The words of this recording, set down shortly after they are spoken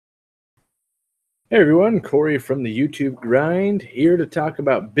Hey everyone, Corey from the YouTube Grind here to talk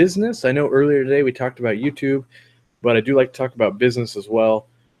about business. I know earlier today we talked about YouTube, but I do like to talk about business as well.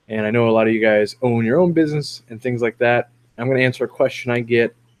 And I know a lot of you guys own your own business and things like that. I'm going to answer a question I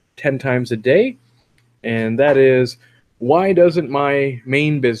get 10 times a day, and that is, why doesn't my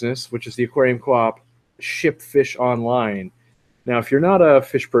main business, which is the Aquarium Co-op, ship fish online? Now, if you're not a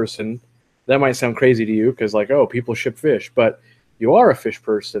fish person, that might sound crazy to you because, like, oh, people ship fish, but you are a fish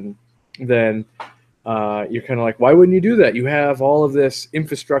person, then you're kind of like, why wouldn't you do that? You have all of this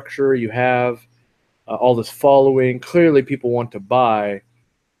infrastructure, you have all this following. Clearly, people want to buy,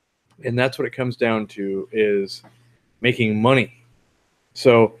 and that's what it comes down to is making money.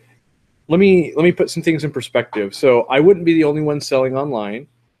 So let me put some things in perspective. So I wouldn't be the only one selling online.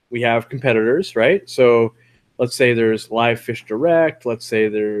 We have competitors, right? So let's say there's Live Fish Direct. Let's say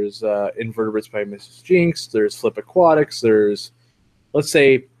there's Invertebrates by Mrs. Jinx. There's Flip Aquatics. There's, let's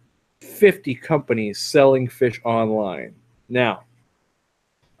say, 50 companies selling fish online. Now,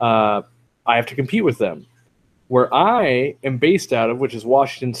 I have to compete with them. Where I am based out of, which is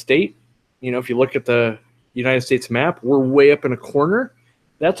Washington State, if you look at the United States map, we're way up in a corner.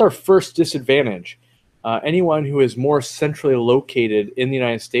 That's our first disadvantage. Anyone who is more centrally located in the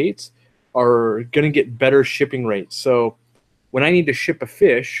United States are going to get better shipping rates. So when I need to ship a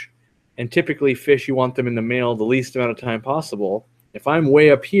fish, and typically fish, you want them in the mail the least amount of time possible. If I'm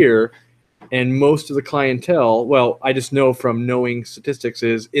way up here and most of the clientele, well, I just know from knowing statistics,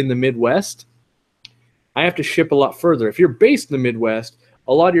 is in the Midwest, I have to ship a lot further. If you're based in the Midwest,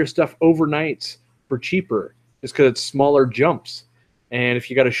 a lot of your stuff overnights for cheaper just because it's smaller jumps. And if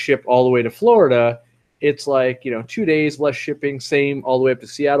you got to ship all the way to Florida, it's like, 2 days less shipping, same all the way up to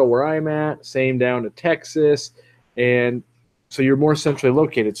Seattle where I'm at, same down to Texas. And so you're more centrally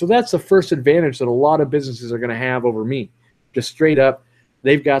located. So that's the first advantage that a lot of businesses are going to have over me. Just straight up,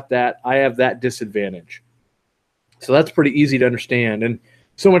 they've got that. I have that disadvantage. So that's pretty easy to understand. And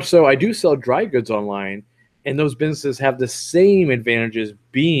so much so, I do sell dry goods online, and those businesses have the same advantages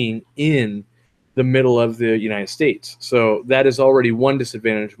being in the middle of the United States. So that is already one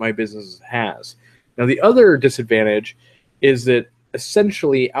disadvantage my business has. Now, the other disadvantage is that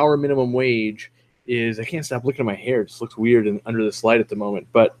essentially our minimum wage is, I can't stop looking at my hair. It just looks weird under this light at the moment.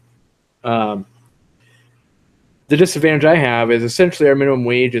 But the disadvantage I have is essentially our minimum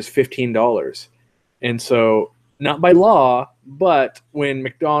wage is $15. And so not by law, but when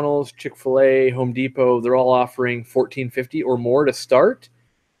McDonald's, Chick-fil-A, Home Depot, they're all offering $14.50 or more to start,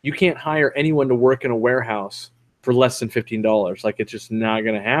 you can't hire anyone to work in a warehouse for less than $15. Like, it's just not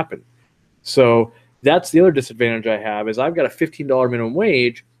going to happen. So that's the other disadvantage I have is I've got a $15 minimum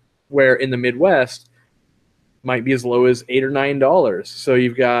wage, where in the Midwest might be as low as $8 or $9. So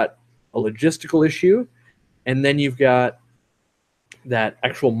you've got a logistical issue, and then you've got that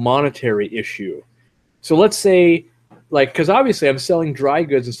actual monetary issue. So let's say, like, because obviously I'm selling dry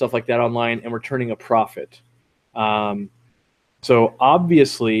goods and stuff like that online, and we're turning a profit. So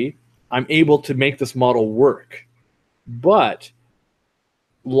obviously I'm able to make this model work. But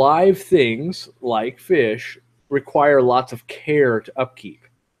live things like fish require lots of care to upkeep.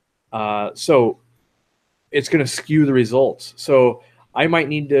 So it's going to skew the results. So I might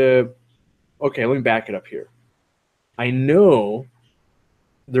need to, okay, let me back it up here. I know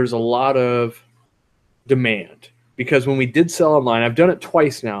there's a lot of demand because when we did sell online, I've done it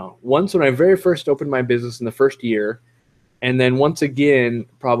twice now. Once when I very first opened my business in the first year, and then once again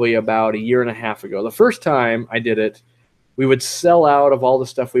probably about a year and a half ago. The first time I did it, we would sell out of all the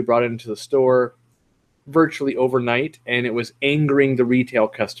stuff we brought into the store virtually overnight, and it was angering the retail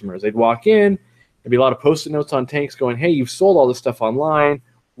customers. They'd walk in, there'd be a lot of Post-it notes on tanks going, hey, you've sold all this stuff online.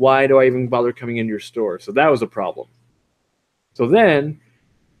 Why do I even bother coming into your store? So that was a problem. So then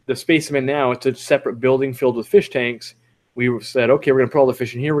the space I'm in now, it's a separate building filled with fish tanks. We said, okay, we're going to put all the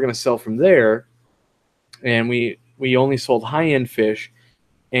fish in here. We're going to sell from there. And we only sold high-end fish,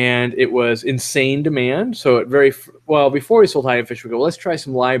 and it was insane demand. So before we sold high-end fish, we go, let's try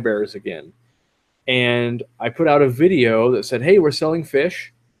some live bears again. And I put out a video that said, hey, we're selling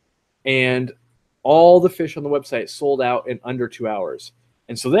fish. And all the fish on the website sold out in under 2 hours.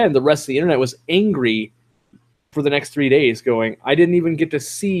 And so then the rest of the internet was angry for the next 3 days going, I didn't even get to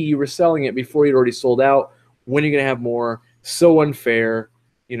see you were selling it before you'd already sold out. When are you going to have more? So unfair.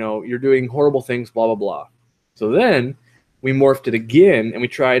 You're doing horrible things, blah, blah, blah. So then we morphed it again, and we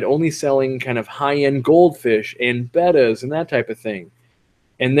tried only selling kind of high-end goldfish and bettas and that type of thing.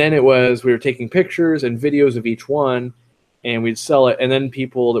 And then we were taking pictures and videos of each one, and we'd sell it. And then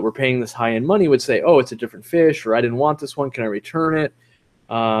people that were paying this high-end money would say, oh, it's a different fish, or I didn't want this one. Can I return it?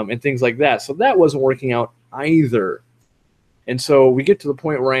 And things like that. So that wasn't working out either. And so we get to the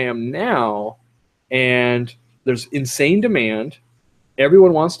point where I am now, and there's insane demand.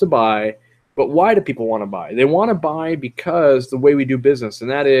 Everyone wants to buy, but why do people want to buy? They want to buy because the way we do business, and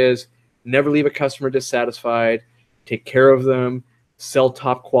that is never leave a customer dissatisfied, take care of them, sell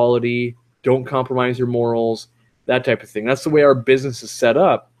top quality, don't compromise your morals, that type of thing. That's the way our business is set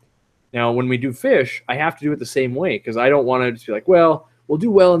up. Now, when we do fish, I have to do it the same way because I don't want to just be like, well, we'll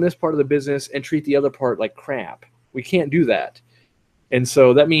do well in this part of the business and treat the other part like crap. We can't do that. And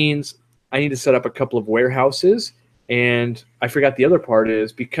so that means I need to set up a couple of warehouses. And I forgot the other part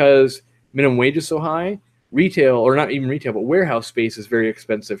is because minimum wage is so high, retail, or not even retail, but warehouse space is very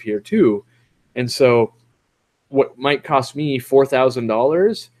expensive here too. And so what might cost me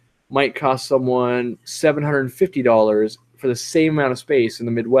 $4,000 might cost someone $750 for the same amount of space in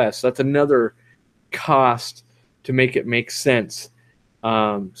the Midwest. So that's another cost to make it make sense.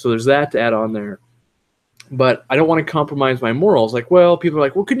 So there's that to add on there. But I don't want to compromise my morals. Like, well, people are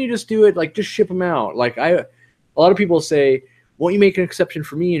like, well, couldn't you just do it? Like, just ship them out. Like, a lot of people say, won't you make an exception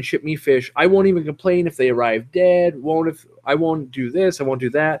for me and ship me fish? I won't even complain if they arrive dead. I won't do this. I won't do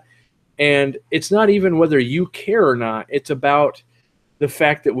that. And it's not even whether you care or not. It's about the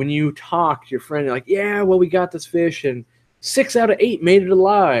fact that when you talk to your friend, you're like, yeah, well, we got this fish and 6 out of 8 made it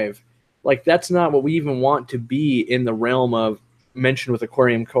alive. Like, that's not what we even want to be in the realm of mentioned with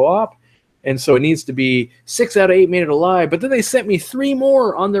Aquarium Co-op. And so it needs to be 6 out of 8 made it alive. But then they sent me 3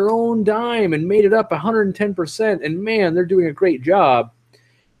 more on their own dime and made it up 110%. And man, they're doing a great job.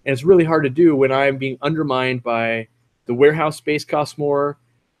 And it's really hard to do when I'm being undermined by the warehouse space costs more,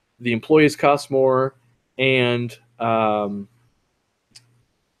 the employees cost more, and I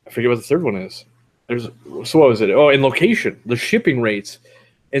forget what the third one is. So what was it? Oh, and location, the shipping rates.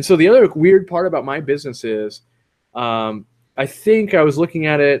 And so the other weird part about my business is I think I was looking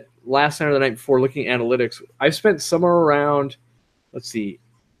at it last night or the night before, looking at analytics. I've spent somewhere around, let's see,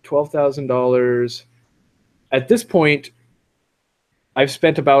 $12,000. At this point, I've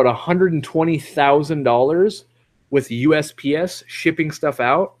spent about $120,000 with USPS shipping stuff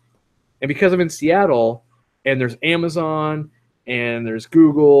out. And because I'm in Seattle, and there's Amazon, and there's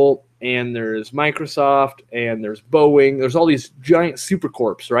Google, and there's Microsoft, and there's Boeing, there's all these giant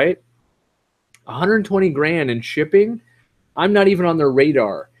supercorps, right? 120 grand in shipping, I'm not even on their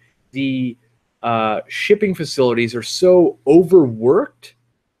radar. The shipping facilities are so overworked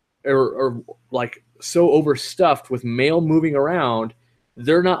or like so overstuffed with mail moving around,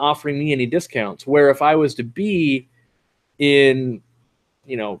 they're not offering me any discounts. Where if I was to be in,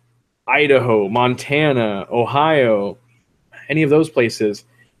 Idaho, Montana, Ohio, any of those places,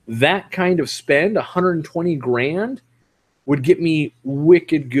 that kind of spend, 120 grand, would get me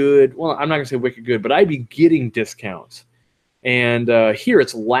wicked good. Well, I'm not going to say wicked good, but I'd be getting discounts. And here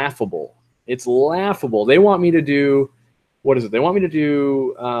it's laughable. It's laughable. They want me to do, what is it? They want me to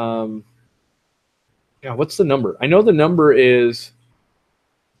do, what's the number? I know the number is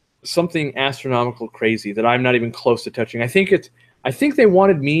something astronomical crazy that I'm not even close to touching. I think they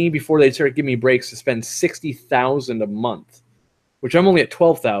wanted me, before they started giving me breaks, to spend $60,000 a month, which I'm only at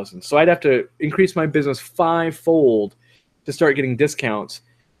 $12,000. So I'd have to increase my business 5-fold to start getting discounts.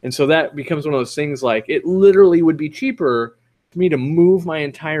 And so that becomes one of those things, like, it literally would be cheaper for me to move my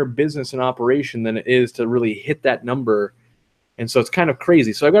entire business and operation than it is to really hit that number. And so it's kind of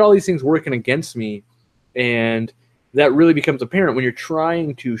crazy. So I've got all these things working against me, and that really becomes apparent when you're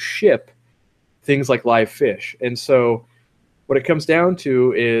trying to ship things like live fish. And so what it comes down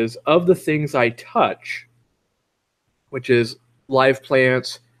to is, of the things I touch, which is live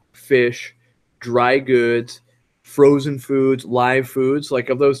plants, fish, dry goods, frozen foods, live foods, like,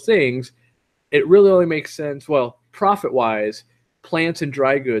 of those things, it really only makes sense, well, profit-wise, plants and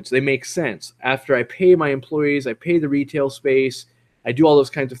dry goods, they make sense. After I pay my employees, I pay the retail space, I do all those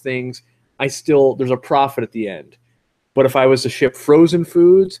kinds of things, there's a profit at the end. But if I was to ship frozen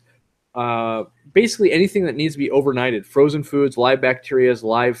foods, basically anything that needs to be overnighted, frozen foods, live bacteria,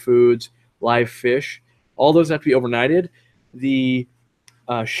 live foods, live fish, all those have to be overnighted. The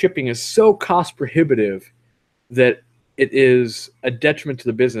shipping is so cost prohibitive that it is a detriment to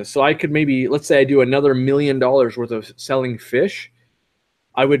the business. So I could maybe, let's say I do another $1 million worth of selling fish.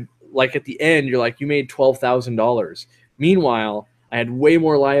 I would, like, at the end, you're like, you made $12,000. Meanwhile, I had way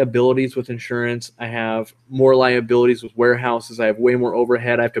more liabilities with insurance. I have more liabilities with warehouses. I have way more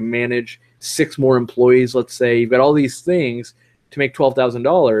overhead. I have to manage 6 more employees, let's say. You've got all these things to make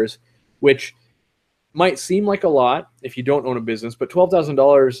 $12,000, which might seem like a lot if you don't own a business, but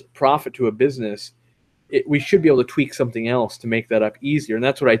 $12,000 profit to a business, we should be able to tweak something else to make that up easier. And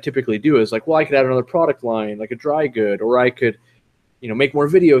that's what I typically do, is like, well, I could add another product line, like a dry good, or I could, make more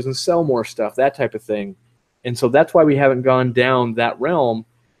videos and sell more stuff, that type of thing. And so that's why we haven't gone down that realm.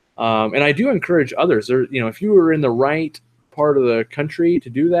 And I do encourage others. There, if you were in the right part of the country to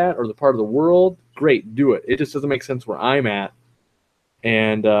do that, or the part of the world, great, do it. It just doesn't make sense where I'm at.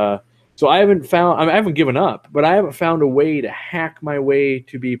 And so I haven't given up, but I haven't found a way to hack my way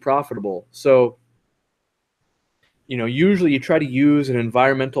to be profitable. So, usually you try to use an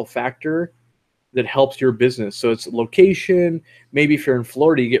environmental factor that helps your business. So it's location. Maybe if you're in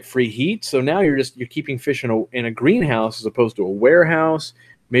Florida, you get free heat. So now you're keeping fish in a greenhouse as opposed to a warehouse.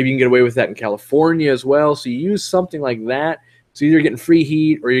 Maybe you can get away with that in California as well. So you use something like that. So either you're getting free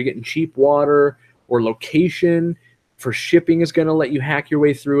heat, or you're getting cheap water, or location for shipping is going to let you hack your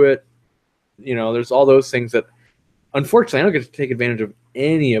way through it. There's all those things that, unfortunately, I don't get to take advantage of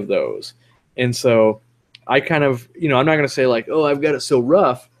any of those. And so I kind of, I'm not going to say like, oh, I've got it so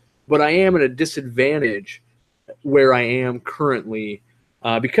rough, but I am at a disadvantage where I am currently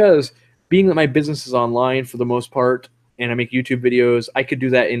because being that my business is online for the most part, and I make YouTube videos, I could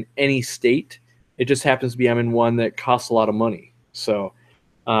do that in any state. It just happens to be I'm in one that costs a lot of money. So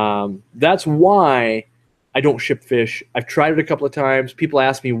that's why I don't ship fish. I've tried it a couple of times. People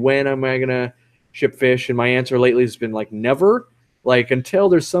ask me, when am I going to ship fish? And my answer lately has been like, never. Like, until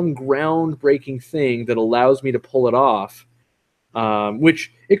there's some groundbreaking thing that allows me to pull it off,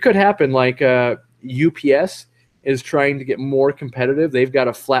 which it could happen. Like UPS is trying to get more competitive. They've got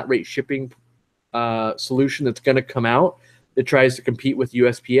a flat rate shipping solution that's going to come out that tries to compete with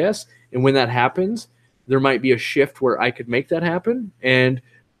USPS. And when that happens, there might be a shift where I could make that happen. And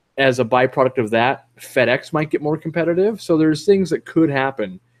as a byproduct of that, FedEx might get more competitive. So there's things that could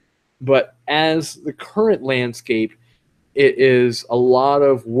happen. But as the current landscape, it is a lot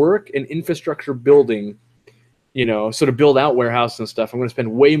of work and infrastructure building, so to build out warehouses and stuff, I'm going to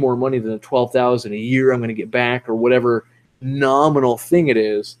spend way more money than the $12,000 a year I'm going to get back, or whatever nominal thing it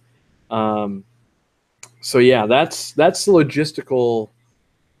is. So yeah, that's the logistical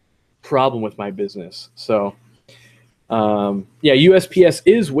problem with my business. So yeah, USPS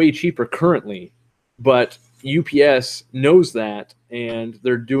is way cheaper currently, but UPS knows that, and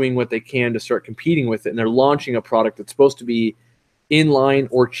they're doing what they can to start competing with it. And they're launching a product that's supposed to be in line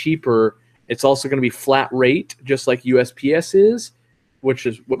or cheaper. It's also going to be flat rate, just like USPS is, which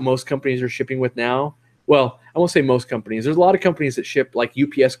is what most companies are shipping with now. Well, I won't say most companies. There's a lot of companies that ship like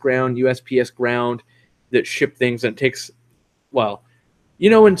UPS ground, USPS ground, that ship things, and it takes, well,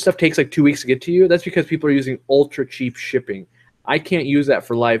 when stuff takes like 2 weeks to get to you, that's because people are using ultra cheap shipping. I can't use that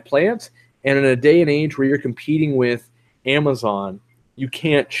for live plants. And in a day and age where you're competing with Amazon, you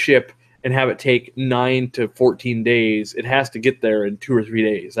can't ship and have it take 9 to 14 days. It has to get there in 2 or 3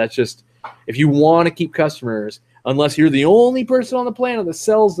 days. That's just, if you want to keep customers, unless you're the only person on the planet that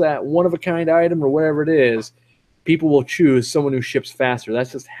sells that one-of-a-kind item or whatever it is, people will choose someone who ships faster.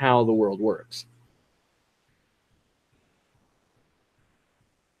 That's just how the world works.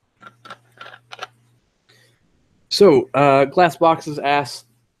 So, Glass Boxes asks,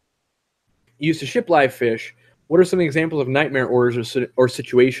 used to ship live fish, what are some examples of nightmare orders or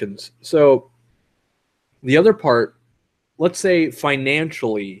situations? So, the other part, let's say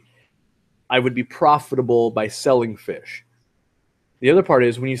financially, I would be profitable by selling fish. The other part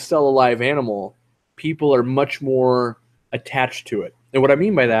is when you sell a live animal, people are much more attached to it. And what I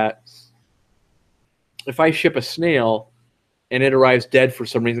mean by that, if I ship a snail and it arrives dead for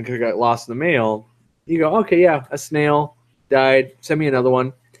some reason because it got lost in the mail, you go, okay, yeah, a snail died, send me another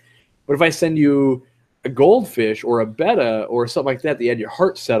one. But if I send you a goldfish or a betta or something like that that you had your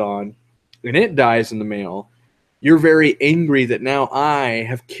heart set on, and it dies in the mail, you're very angry that now I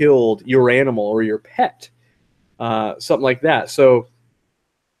have killed your animal or your pet, something like that. So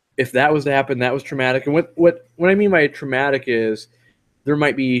if that was to happen, that was traumatic. And what I mean by traumatic is there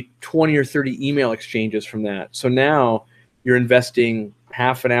might be 20 or 30 email exchanges from that. So now you're investing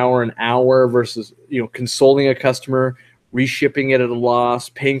half an hour versus consoling a customer, reshipping it at a loss,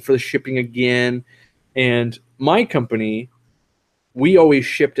 paying for the shipping again. And my company, we always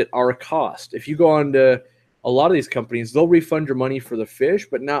shipped at our cost. If you go on to a lot of these companies, they'll refund your money for the fish,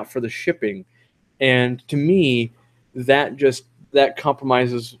 but not for the shipping. And to me, that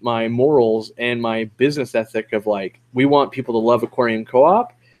compromises my morals and my business ethic of like, we want people to love Aquarium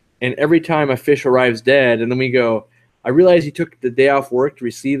Co-op. And every time a fish arrives dead, and then we go, I realize you took the day off work to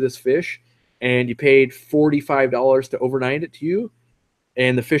receive this fish, and you paid $45 to overnight it to you,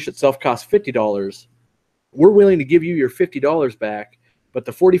 and the fish itself costs $50. We're willing to give you your $50 back, but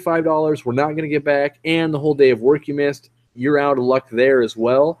the $45 we're not going to get back, and the whole day of work you missed, you're out of luck there as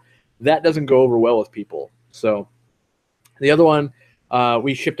well. That doesn't go over well with people. So the other one,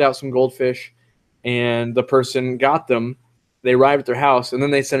 we shipped out some goldfish, and the person got them. They arrived at their house, and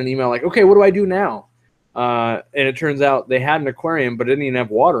then they sent an email like, okay, what do I do now? And it turns out they had an aquarium, but it didn't even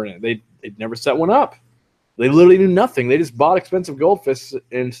have water in it. They'd never set one up. They literally knew nothing. They just bought expensive goldfish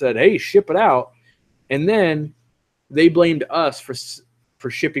and said, hey, ship it out. And then they blamed us for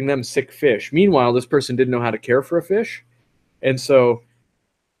shipping them sick fish. Meanwhile, this person didn't know how to care for a fish. And so,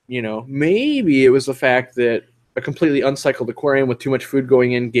 maybe it was the fact that a completely uncycled aquarium with too much food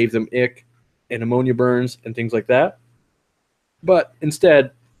going in gave them ick and ammonia burns and things like that. But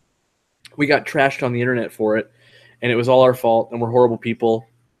instead, we got trashed on the internet for it, and it was all our fault, and we're horrible people.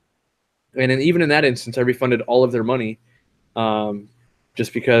 And then even in that instance, I refunded all of their money,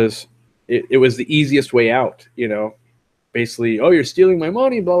 just because it was the easiest way out, basically, oh, you're stealing my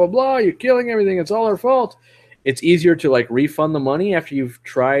money, blah, blah, blah, you're killing everything, it's all our fault. It's easier to like refund the money after you've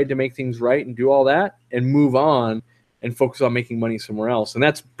tried to make things right and do all that and move on and focus on making money somewhere else. And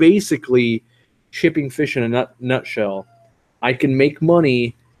that's basically shipping fish in a nutshell. I can make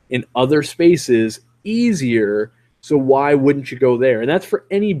money in other spaces easier, so why wouldn't you go there? And that's for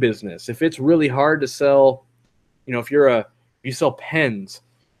any business. If it's really hard to sell, if you sell pens,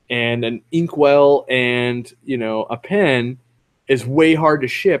 and an inkwell and a pen is way hard to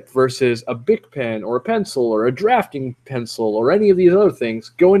ship versus a Bic pen or a pencil or a drafting pencil or any of these other things.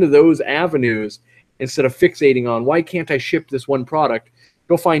 Go into those avenues instead of fixating on why can't I ship this one product.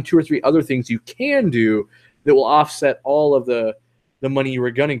 Go find 2 or 3 other things you can do that will offset all of the money you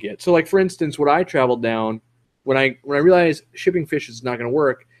were gonna get. So like for instance, what I traveled down when I realized shipping fish is not gonna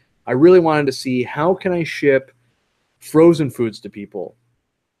work, I really wanted to see how can I ship frozen foods to people.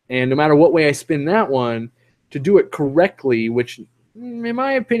 And no matter what way I spin that one, to do it correctly, which in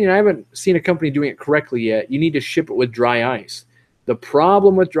my opinion, I haven't seen a company doing it correctly yet, you need to ship it with dry ice. The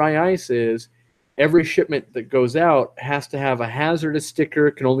problem with dry ice is every shipment that goes out has to have a hazardous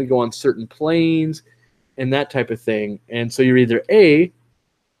sticker, can only go on certain planes, and that type of thing. And so you're either A,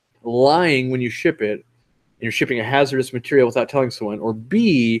 lying when you ship it, and you're shipping a hazardous material without telling someone, or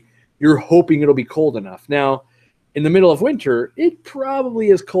B, you're hoping it'll be cold enough. Now, in the middle of winter, it probably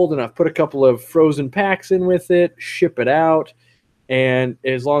is cold enough. Put a couple of frozen packs in with it, ship it out, and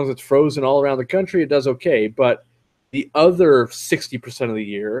as long as it's frozen all around the country, it does okay. But the other 60% of the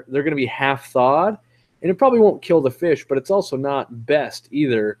year, they're going to be half thawed, and it probably won't kill the fish, but it's also not best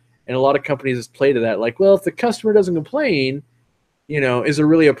either. And a lot of companies just play to that, like, well, if the customer doesn't complain, is there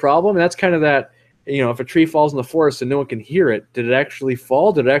really a problem? And that's kind of that, if a tree falls in the forest and no one can hear it, did it actually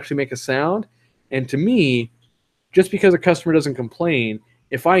fall? Did it actually make a sound? And to me, just because a customer doesn't complain,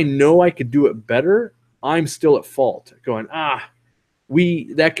 if I know I could do it better, I'm still at fault. Going,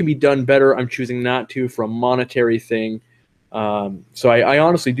 that can be done better. I'm choosing not to for a monetary thing. So I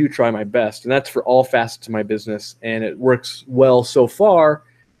honestly do try my best, and that's for all facets of my business, and it works well so far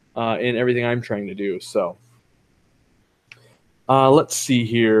in everything I'm trying to do. So let's see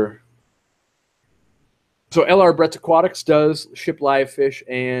here. So LR Brett's Aquatics does ship live fish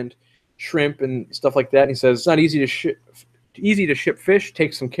and shrimp and stuff like that. And he says it's not easy to ship fish.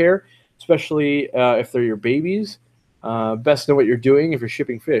 Take some care, especially if they're your babies. Best know what you're doing if you're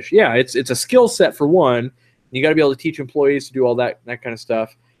shipping fish. Yeah, it's a skill set for one. You got to be able to teach employees to do all that kind of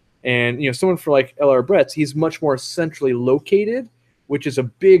stuff. And someone for like LR Brett's, he's much more centrally located, which is a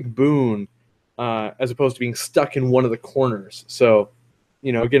big boon as opposed to being stuck in one of the corners. So,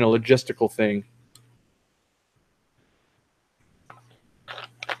 again, a logistical thing.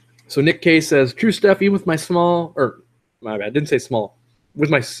 So Nick K says, true stuff, even with my didn't say small. With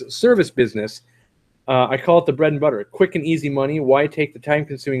my service business, I call it the bread and butter. Quick and easy money. Why take the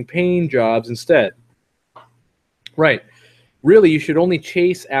time-consuming paying jobs instead? Right. Really, you should only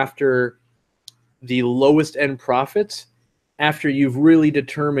chase after the lowest end profits after you've really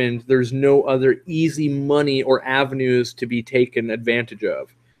determined there's no other easy money or avenues to be taken advantage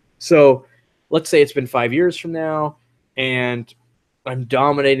of. So let's say it's been 5 years from now, and I'm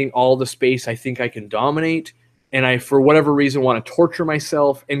dominating all the space I think I can dominate, and I, for whatever reason, want to torture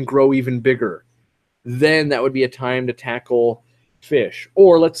myself and grow even bigger. Then that would be a time to tackle fish.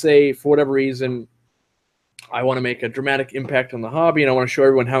 Or let's say, for whatever reason, I want to make a dramatic impact on the hobby, and I want to show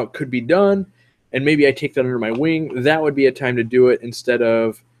everyone how it could be done, and maybe I take that under my wing. That would be a time to do it instead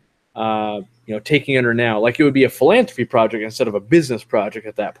of taking under now. Like it would be a philanthropy project instead of a business project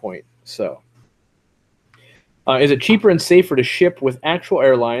at that point. So. Is it cheaper and safer to ship with actual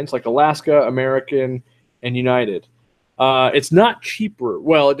airlines like Alaska, American, and United? It's not cheaper.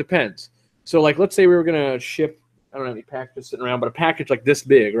 Well, it depends. So, like, let's say we were going to ship, I don't have any packages sitting around, but a package like this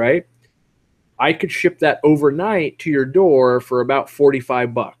big, right? I could ship that overnight to your door for about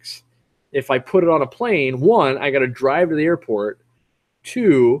 $45. If I put it on a plane, one, I got to drive to the airport.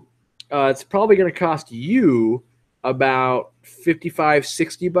 Two, it's probably going to cost you about $55,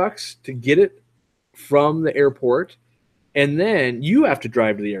 $60 to get it from the airport, and then you have to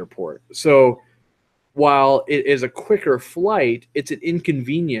drive to the airport. So while it is a quicker flight, it's an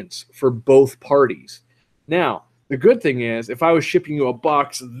inconvenience for both parties. Now, the good thing is, if I was shipping you a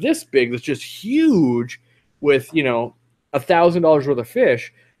box this big that's just huge with, $1,000 worth of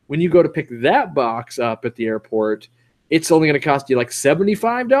fish, when you go to pick that box up at the airport, it's only going to cost you like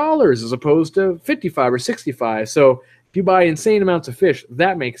 $75 as opposed to 55 or 65. So if you buy insane amounts of fish,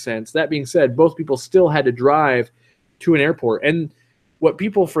 that makes sense. That being said, both people still had to drive to an airport. And what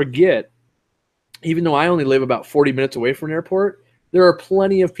people forget, even though I only live about 40 minutes away from an airport, there are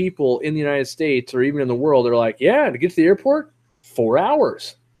plenty of people in the United States or even in the world that are like, yeah, to get to the airport, 4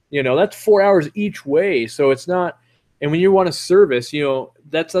 hours. That's 4 hours each way. So it's not, and when you want to service,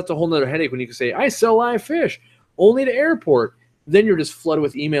 that's a whole nother headache when you can say, I sell live fish only to airport. Then you're just flooded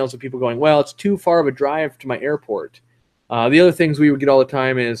with emails of people going, well, it's too far of a drive to my airport. The other things we would get all the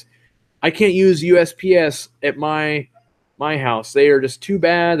time is, I can't use USPS at my house. They are just too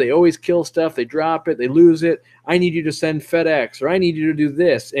bad. They always kill stuff. They drop it. They lose it. I need you to send FedEx, or I need you to do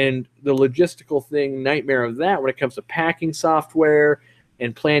this. And the logistical nightmare of that when it comes to packing software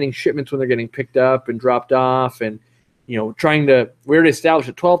and planning shipments when they're getting picked up and dropped off, and we already established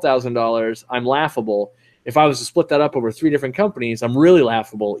at $12,000, I'm laughable. If I was to split that up over 3 different companies, I'm really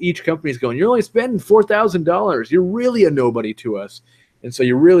laughable. Each company's going, you're only spending $4,000. You're really a nobody to us. And so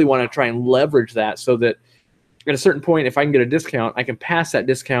you really want to try and leverage that so that at a certain point, if I can get a discount, I can pass that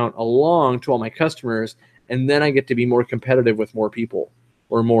discount along to all my customers, and then I get to be more competitive with more people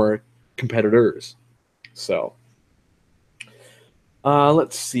or more competitors. So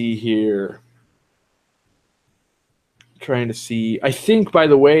let's see here. Trying to see. I think, by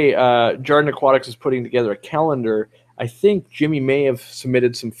the way, Jarden Aquatics is putting together a calendar. I think Jimmy may have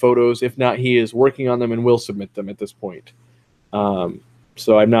submitted some photos. If not, he is working on them and will submit them at this point.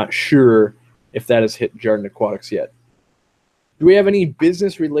 So I'm not sure if that has hit Jarden Aquatics yet. Do we have any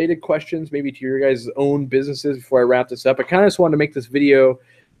business-related questions, maybe to your guys' own businesses before I wrap this up? I kind of just wanted to make this video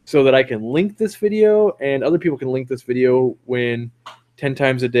so that I can link this video and other people can link this video when 10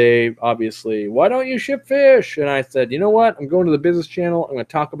 times a day, obviously. Why don't you ship fish? And I said, you know what? I'm going to the business channel. I'm going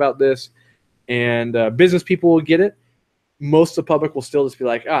to talk about this, and business people will get it. Most of the public will still just be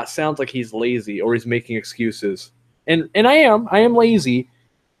like, it sounds like he's lazy or he's making excuses. And I am lazy,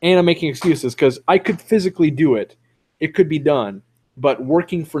 and I'm making excuses because I could physically do it. It could be done, but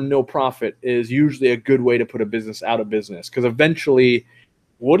working for no profit is usually a good way to put a business out of business, because eventually,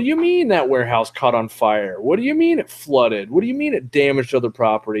 what do you mean that warehouse caught on fire? What do you mean it flooded? What do you mean it damaged other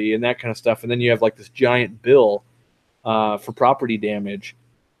property and that kind of stuff? And then you have like this giant bill for property damage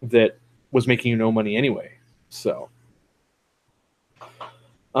that was making you no money anyway. So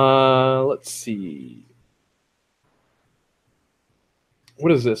let's see.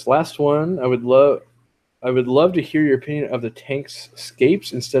 What is this? Last one. I would love to hear your opinion of the tank's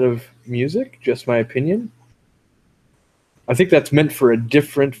scapes instead of music. Just my opinion. I think that's meant for a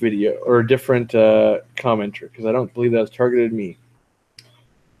different video or a different commenter, because I don't believe that was targeted at me.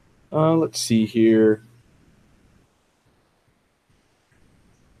 Let's see here.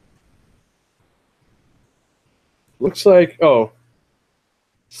 Looks like,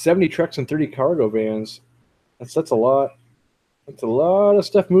 70 trucks and 30 cargo vans. That's a lot. That's a lot of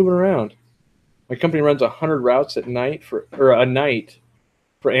stuff moving around. My company runs 100 routes a night for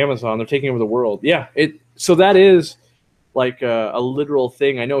Amazon. They're taking over the world. Yeah, so that is like a literal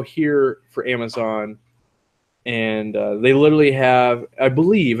thing. I know here for Amazon, and they literally have, I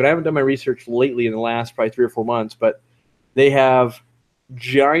believe, and I haven't done my research lately in the last probably 3 or 4 months, but they have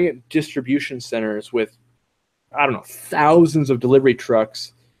giant distribution centers with, I don't know, thousands of delivery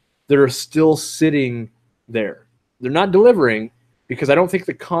trucks that are still sitting there. They're not delivering because I don't think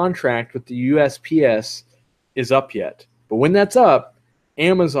the contract with the USPS is up yet. But when that's up,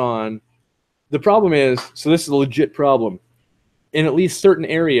 Amazon, the problem is, so this is a legit problem, in at least certain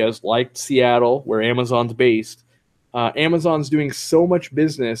areas like Seattle, where Amazon's based, Amazon's doing so much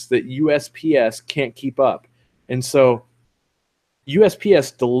business that USPS can't keep up. And so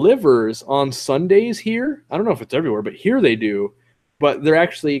USPS delivers on Sundays here. I don't know if it's everywhere, but here they do. But they're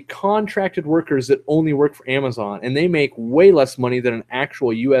actually contracted workers that only work for Amazon, and they make way less money than an actual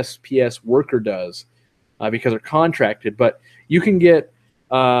USPS worker does because they're contracted. But you can get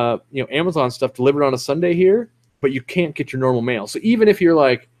Amazon stuff delivered on a Sunday here, but you can't get your normal mail. So even if you're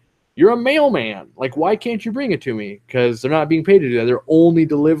like, you're a mailman, like, why can't you bring it to me? Because they're not being paid to do that. They're only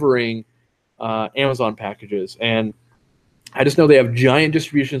delivering Amazon packages. And I just know they have giant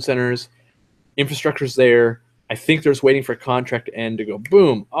distribution centers, infrastructure's there. I think they're just waiting for a contract to end to go,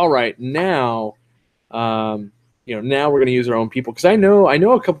 boom, all right, now now we're going to use our own people. Because I know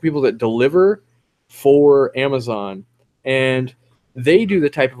a couple people that deliver for Amazon, and they do the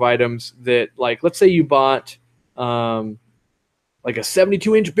type of items that, like, let's say you bought like a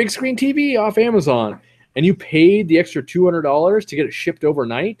 72-inch big screen TV off Amazon, and you paid the extra $200 to get it shipped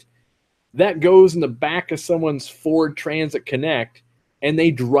overnight. That goes in the back of someone's Ford Transit Connect, and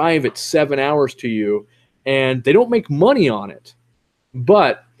they drive it 7 hours to you, and they don't make money on it.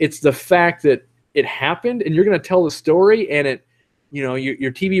 But it's the fact that it happened, and you're going to tell the story, and it, you know,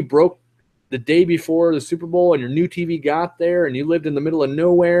 your TV broke the day before the Super Bowl, and your new TV got there, and you lived in the middle of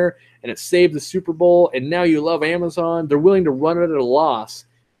nowhere, and it saved the Super Bowl, and now you love Amazon. They're willing to run it at a loss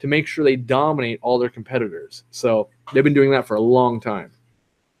to make sure they dominate all their competitors. So they've been doing that for a long time.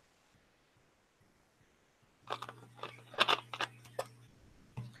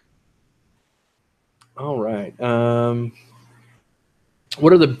 All right.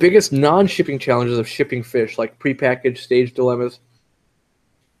 What are the biggest non-shipping challenges of shipping fish, like prepackaged, stage dilemmas?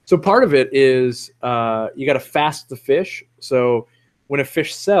 So part of it is you got to fast the fish. So when a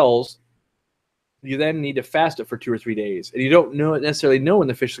fish sells, you then need to fast it for 2 or 3 days, and you don't necessarily know when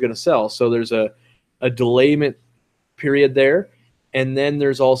the fish is going to sell. So there's a delayment period there, and then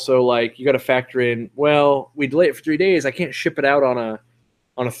there's also, like, you got to factor in, well, we delay it for 3 days. I can't ship it out on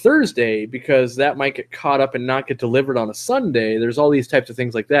a Thursday because that might get caught up and not get delivered on a Sunday. There's all these types of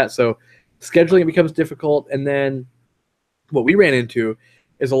things like that. So scheduling becomes difficult, and then what we ran into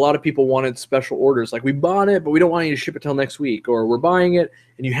is a lot of people wanted special orders. Like, we bought it, but we don't want you to ship it till next week. Or we're buying it,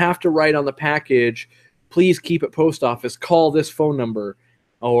 and you have to write on the package, please keep it post office, call this phone number.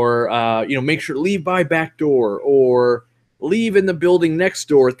 Or, make sure to leave by back door. Or leave in the building next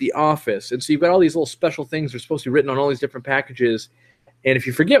door at the office. And so you've got all these little special things that are supposed to be written on all these different packages. And if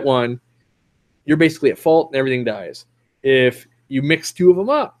you forget one, you're basically at fault and everything dies. If you mix 2 of them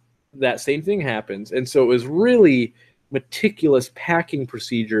up, that same thing happens. And so it was really meticulous packing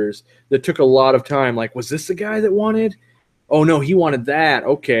procedures that took a lot of time. Like, was this the guy that wanted? Oh, no, he wanted that.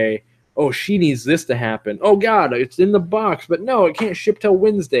 Okay. Oh, she needs this to happen. Oh, God, it's in the box. But no, it can't ship till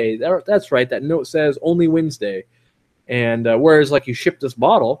Wednesday. That's right. That note says only Wednesday. And whereas, like, you ship this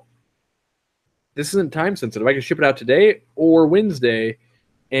bottle, this isn't time sensitive. I can ship it out today or Wednesday.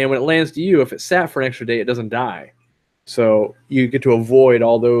 And when it lands to you, if it sat for an extra day, it doesn't die. So you get to avoid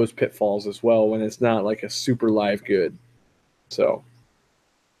all those pitfalls as well when it's not like a super live good. So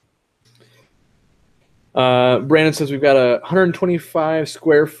Brandon says we've got a 125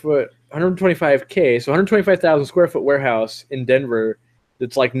 square foot, 125K, so 125,000 square foot warehouse in Denver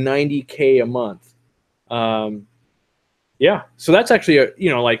that's like $90K a month. Yeah, so that's actually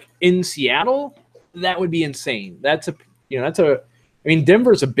like in Seattle, that would be insane.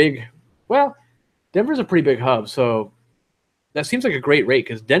 Denver's a pretty big hub, so that seems like a great rate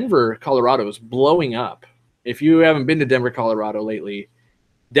because Denver, Colorado is blowing up. If you haven't been to Denver, Colorado lately,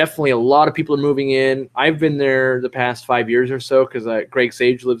 definitely a lot of people are moving in. I've been there the past 5 years or so because Greg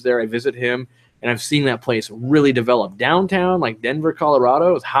Sage lives there. I visit him, and I've seen that place really develop. Downtown, like Denver,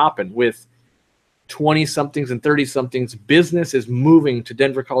 Colorado, is hopping with 20-somethings and 30-somethings. Business is moving to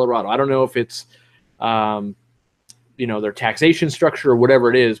Denver, Colorado. I don't know if it's their taxation structure or whatever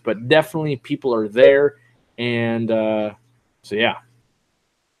it is, but definitely people are there. And so, yeah.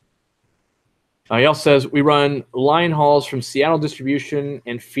 He also says we run line hauls from Seattle distribution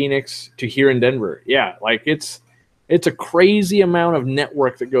and Phoenix to here in Denver. Yeah, like it's a crazy amount of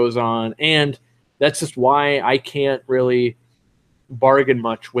network that goes on, and that's just why I can't really bargain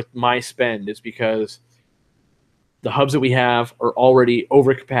much with my spend, is because the hubs that we have are already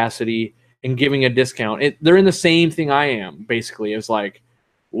over capacity. And giving a discount, they're in the same thing I am, basically. It's like,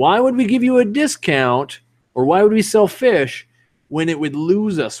 why would we give you a discount, or why would we sell fish when it would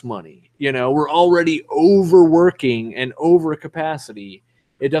lose us money? We're already overworking and over capacity.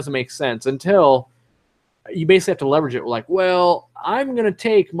 It doesn't make sense until you basically have to leverage it. We're like, well, I'm going to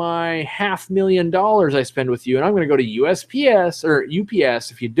take my $500,000 I spend with you, and I'm going to go to USPS or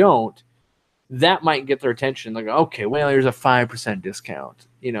UPS. If you don't, that might get their attention. Like, okay, well, there's a 5% discount,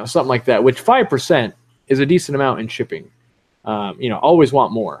 something like that, which 5% is a decent amount in shipping. Always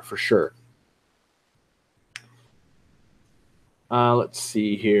want more for sure. Let's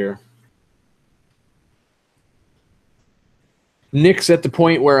see here. Nick's at the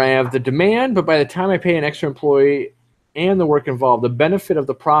point where I have the demand, but by the time I pay an extra employee and the work involved, the benefit of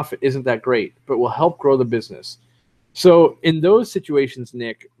the profit isn't that great, but will help grow the business. So in those situations,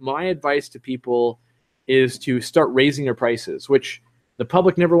 Nick, my advice to people is to start raising their prices, which the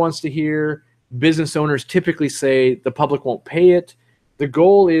public never wants to hear. Business owners typically say the public won't pay it. The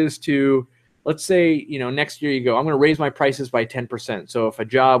goal is to, let's say, next year you go, I'm going to raise my prices by 10%. So if a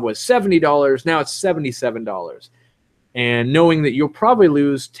job was $70, now it's $77. and knowing that you'll probably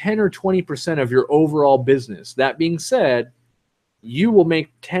lose 10 or 20% of your overall business. That being said, you will make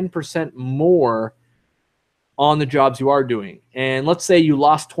 10% more on the jobs you are doing. And let's say you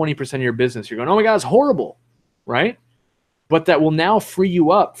lost 20% of your business. You're going, oh my God, it's horrible, right? But that will now free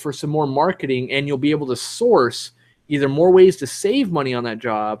you up for some more marketing, and you'll be able to source either more ways to save money on that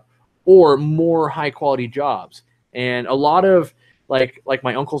job or more high quality jobs. And a lot of like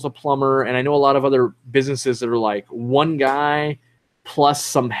my uncle's a plumber, and I know a lot of other businesses that are like one guy plus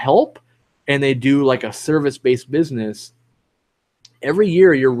some help, and they do like a service-based business. Every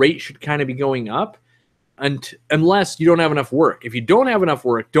year your rate should kind of be going up unless you don't have enough work. If you don't have enough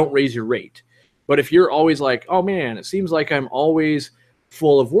work, don't raise your rate. But if you're always like, oh man, it seems like I'm always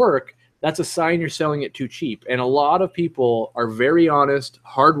full of work, that's a sign you're selling it too cheap. And a lot of people are very honest,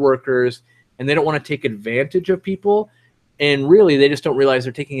 hard workers, and they don't want to take advantage of people. And really, they just don't realize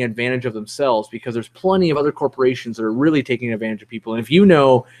they're taking advantage of themselves, because there's plenty of other corporations that are really taking advantage of people. And if you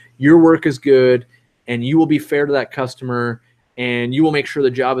know your work is good and you will be fair to that customer and you will make sure the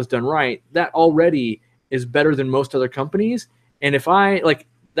job is done right, that already is better than most other companies. And if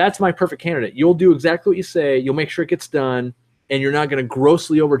that's my perfect candidate. You'll do exactly what you say. You'll make sure it gets done, and you're not going to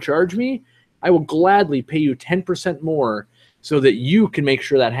grossly overcharge me. I will gladly pay you 10% more so that you can make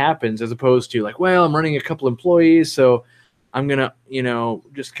sure that happens, as opposed to like, well, I'm running a couple employees, so I'm going to,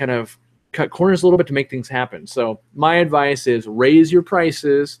 just kind of cut corners a little bit to make things happen. So my advice is raise your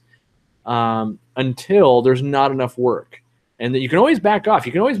prices until there's not enough work. And that you can always back off.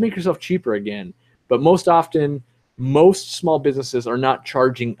 You can always make yourself cheaper again. But most often, most small businesses are not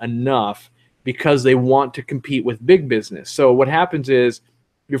charging enough because they want to compete with big business. So what happens is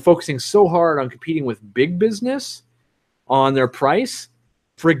you're focusing so hard on competing with big business on their price,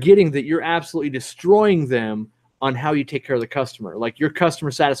 forgetting that you're absolutely destroying them on how you take care of the customer. Like your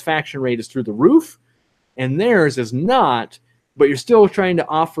customer satisfaction rate is through the roof and theirs is not, but you're still trying to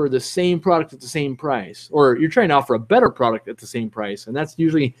offer the same product at the same price, or you're trying to offer a better product at the same price. And that's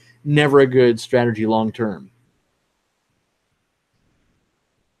usually never a good strategy long term.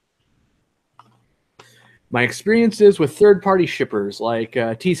 My experiences with third-party shippers like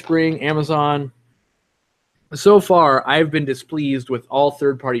Teespring, Amazon. So far, I've been displeased with all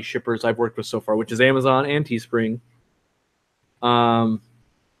third-party shippers I've worked with so far, which is Amazon and Teespring. The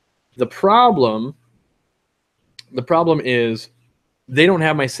problem is they don't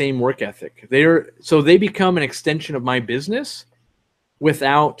have my same work ethic. So they become an extension of my business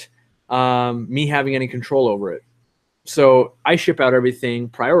without me having any control over it. So I ship out everything,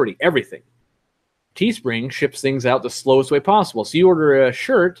 priority, everything. Teespring ships things out the slowest way possible. So you order a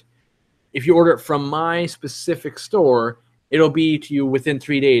shirt, if you order it from my specific store, it'll be to you within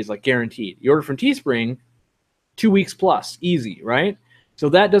 3 days, like guaranteed. You order from Teespring, 2 weeks plus, easy, right? So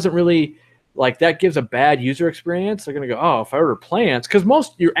that doesn't really, that gives a bad user experience. They're going to go, oh, if I order plants, because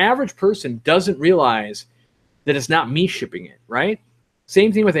your average person doesn't realize that it's not me shipping it, right?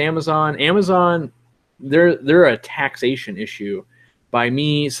 Same thing with Amazon. Amazon, they're a taxation issue. By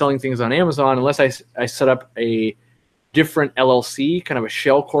me selling things on Amazon, unless I set up a different LLC, kind of a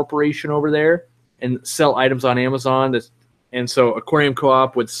shell corporation over there, and sell items on Amazon. And so Aquarium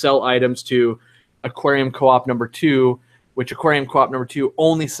Co-op would sell items to Aquarium Co-op number 2, which Aquarium Co-op number 2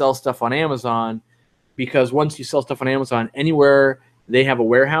 only sells stuff on Amazon, because once you sell stuff on Amazon, anywhere they have a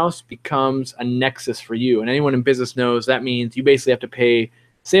warehouse becomes a nexus for you. And anyone in business knows that means you basically have to pay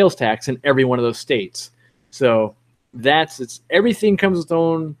sales tax in every one of those states. So everything comes with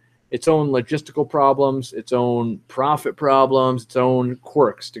its own logistical problems, its own profit problems, its own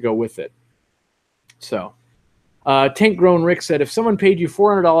quirks to go with it. So Tank Grown Rick said, if someone paid you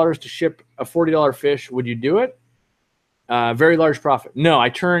 $400 to ship a $40 fish, would you do it? Very large profit. No, I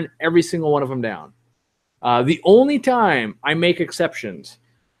turn every single one of them down. The only time I make exceptions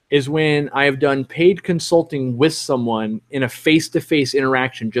is when I have done paid consulting with someone in a face-to-face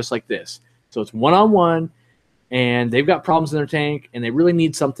interaction just like this. So it's one-on-one, and they've got problems in their tank, and they really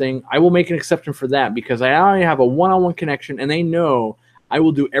need something. I will make an exception for that, because I already have a one-on-one connection, and they know I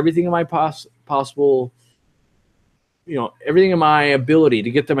will do everything in my possible, everything in my ability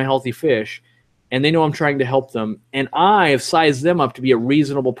to get them a healthy fish, and they know I'm trying to help them, and I have sized them up to be a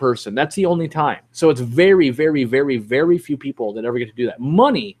reasonable person. That's the only time. So it's very, very, very, very few people that ever get to do that.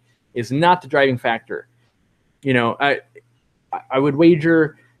 Money is not the driving factor. I would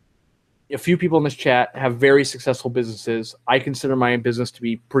wager a few people in this chat have very successful businesses. I consider my business to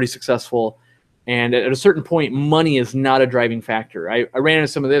be pretty successful. And at a certain point, money is not a driving factor. I ran into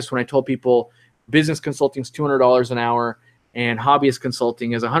some of this when I told people business consulting is $200 an hour and hobbyist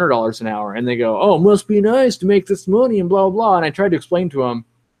consulting is $100 an hour. And they go, oh, it must be nice to make this money and blah, blah, blah. And I tried to explain to them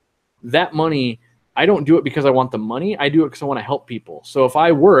that money, I don't do it because I want the money. I do it because I want to help people. So if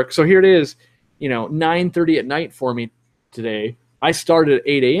I work, so here it is, 9:30 at night for me today. I started at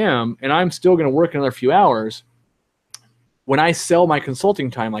 8 a.m. and I'm still going to work another few hours. When I sell my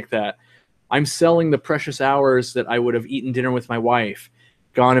consulting time like that, I'm selling the precious hours that I would have eaten dinner with my wife,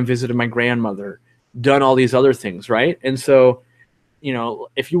 gone and visited my grandmother, done all these other things, right? And so,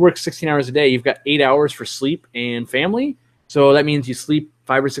 if you work 16 hours a day, you've got 8 hours for sleep and family. So that means you sleep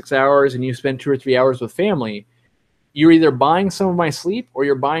 5 or 6 hours and you spend 2 or 3 hours with family. You're either buying some of my sleep or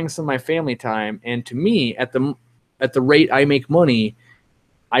you're buying some of my family time. And to me, at the rate I make money,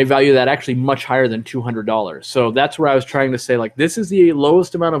 I value that actually much higher than $200. So that's where I was trying to say, like, this is the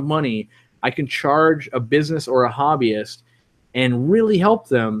lowest amount of money I can charge a business or a hobbyist and really help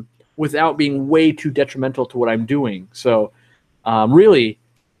them without being way too detrimental to what I'm doing. So really,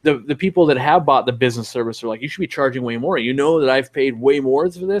 the people that have bought the business service are like, you should be charging way more. You know that I've paid way more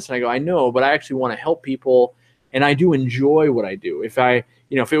for this. And I go, I know, but I actually want to help people, and I do enjoy what I do. If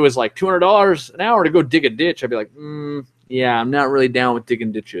if it was like $200 an hour to go dig a ditch, I'd be like, yeah, I'm not really down with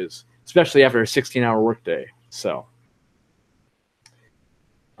digging ditches, especially after a 16-hour workday. So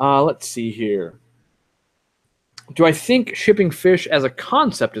let's see here. Do I think shipping fish as a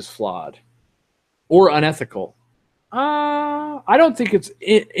concept is flawed or unethical? I don't think it's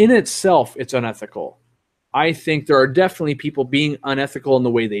in itself it's unethical. I think there are definitely people being unethical in the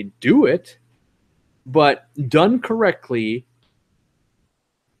way they do it, but done correctly,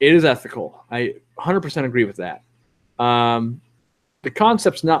 it is ethical. I 100% agree with that. The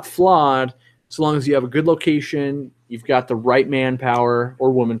concept's not flawed so long as you have a good location, you've got the right manpower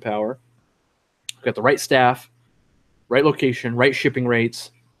or woman power, you've got the right staff, right location, right shipping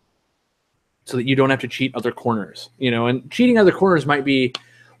rates, so that you don't have to cheat other corners. And cheating other corners might be,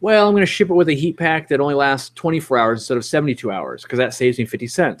 well, I'm going to ship it with a heat pack that only lasts 24 hours instead of 72 hours because that saves me 50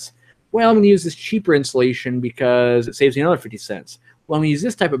 cents. Well, I'm going to use this cheaper insulation because it saves me another 50 cents. Well, I'm going to use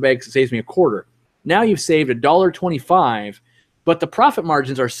this type of bag because it saves me a quarter. Now you've saved $1.25, but the profit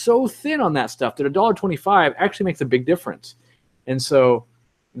margins are so thin on that stuff that $1.25 actually makes a big difference. And so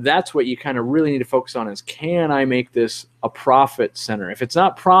that's what you kind of really need to focus on is, can I make this a profit center? If it's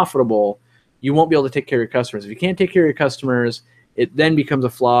not profitable, you won't be able to take care of your customers. If you can't take care of your customers, it then becomes a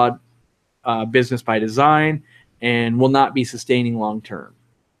flawed business by design and will not be sustaining long term.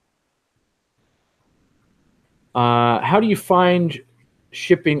 How do you find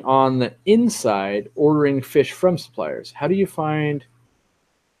shipping on the inside, ordering fish from suppliers? How do you find...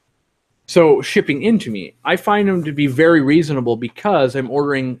 So shipping into me, I find them to be very reasonable because I'm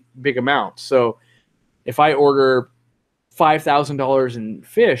ordering big amounts. So if I order $5,000 in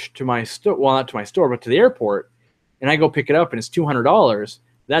fish to my store, well, not to my store, but to the airport, and I go pick it up and it's $200,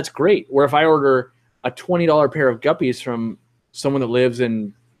 that's great. Where if I order a $20 pair of guppies from someone that lives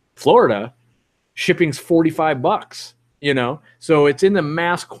in Florida, shipping's $45, So it's in the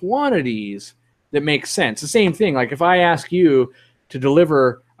mass quantities that makes sense. The same thing, like if I ask you to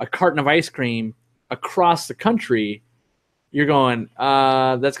deliver a carton of ice cream across the country, you're going,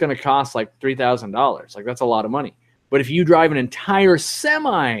 that's going to cost like $3,000. Like, that's a lot of money. But if you drive an entire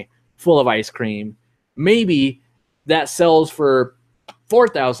semi full of ice cream, maybe that sells for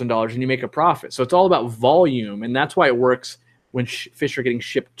 $4,000 and you make a profit. So it's all about volume, and that's why it works when fish are getting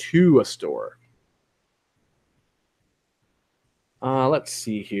shipped to a store. Let's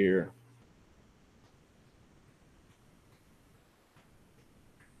see here.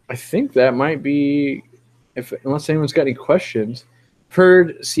 I think that might be, unless anyone's got any questions.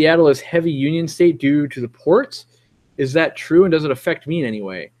 Heard Seattle is heavy union state due to the ports. Is that true, and does it affect me in any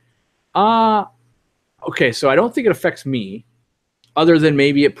way? Okay, so I don't think it affects me, other than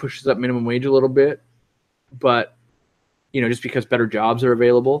maybe it pushes up minimum wage a little bit, but just because better jobs are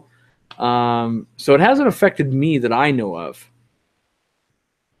available. So it hasn't affected me that I know of.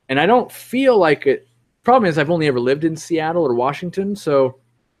 And I don't feel like it. Problem is, I've only ever lived in Seattle or Washington, so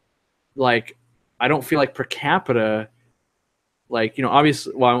like I don't feel like per capita, like,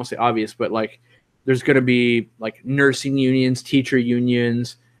 obviously, well, I won't say obvious, but like there's going to be like nursing unions, teacher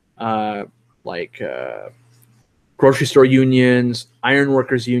unions, grocery store unions, iron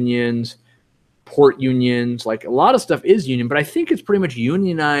workers unions, port unions. Like, a lot of stuff is union, but I think it's pretty much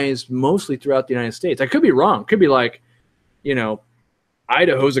unionized mostly throughout the United States. I could be wrong. Could be like,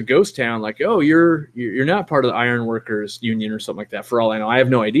 Idaho's a ghost town. Like, oh, you're not part of the iron workers union or something like that. For all I know, I have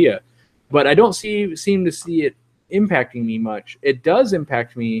no idea. But I don't seem to see it impacting me much. It does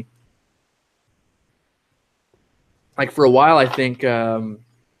impact me. Like, for a while, I think,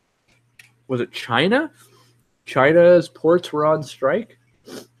 was it China? China's ports were on strike.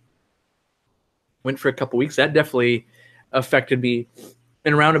 Went for a couple weeks. That definitely affected me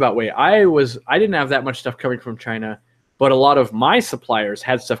in a roundabout way, I didn't have that much stuff coming from China, but a lot of my suppliers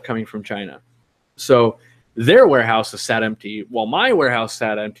had stuff coming from China. So their warehouse is sat empty while my warehouse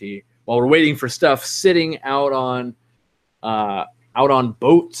sat empty while we're waiting for stuff sitting out on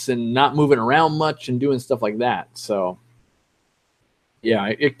boats and not moving around much and doing stuff like that. So yeah,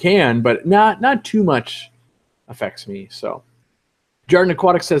 it can, but not too much affects me. So Jarden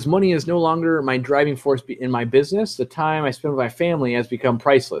Aquatic says, money is no longer my driving force in my business. The time I spend with my family has become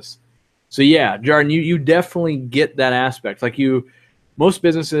priceless. So yeah, Jarden, you definitely get that aspect. Like most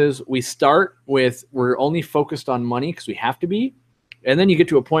businesses, we start with, we're only focused on money because we have to be. And then you get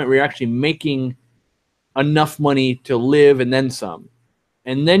to a point where you're actually making enough money to live and then some.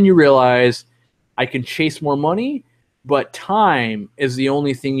 And then you realize I can chase more money, but time is the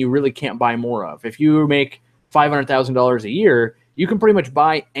only thing you really can't buy more of. If you make $500,000 a year, you can pretty much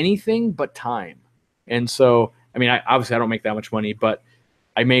buy anything but time. And so, I mean, obviously I don't make that much money, but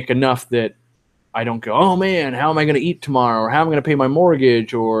I make enough that I don't go, oh man, how am I going to eat tomorrow? Or how am I going to pay my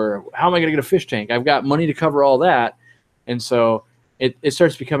mortgage? Or how am I going to get a fish tank? I've got money to cover all that. And so it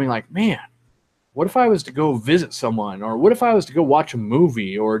starts becoming like, man, what if I was to go visit someone? Or what if I was to go watch a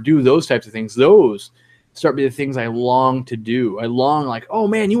movie or do those types of things? Those start being the things I long to do. I long like, oh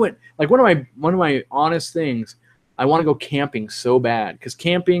man, you went, like one of my honest things, I want to go camping so bad, because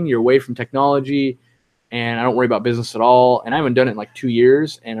camping, you're away from technology and I don't worry about business at all. And I haven't done it in like 2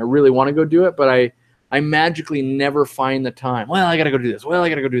 years and I really want to go do it, but I magically never find the time. Well, I got to go do this. Well, I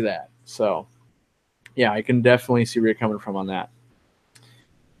got to go do that. So yeah, I can definitely see where you're coming from on that.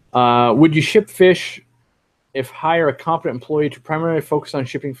 Would you ship fish if hire a competent employee to primarily focus on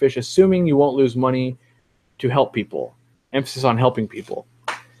shipping fish, assuming you won't lose money to help people? Emphasis on helping people.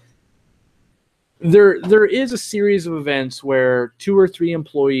 There is a series of events where 2 or 3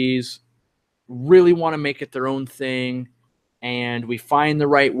 employees really want to make it their own thing, and we find the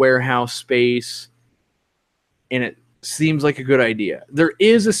right warehouse space, and it seems like a good idea. There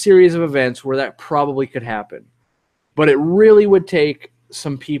is a series of events where that probably could happen, but it really would take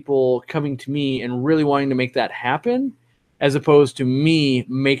some people coming to me and really wanting to make that happen, as opposed to me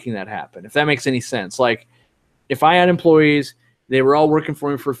making that happen, if that makes any sense. Like, if I had employees, they were all working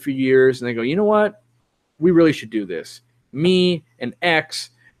for me for a few years, and they go, you know what? We really should do this. Me and X,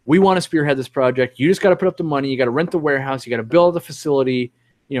 we want to spearhead this project. You just got to put up the money. You got to rent the warehouse. You got to build the facility.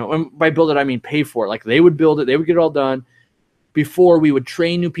 You know, and by build it, I mean pay for it. Like, they would build it. They would get it all done. Before we would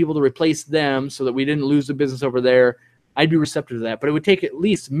train new people to replace them so that we didn't lose the business over there. I'd be receptive to that. But it would take at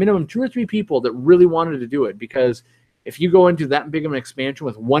least minimum 2 or 3 people that really wanted to do it. Because if you go into that big of an expansion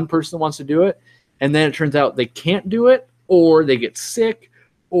with one person that wants to do it, and then it turns out they can't do it, or they get sick,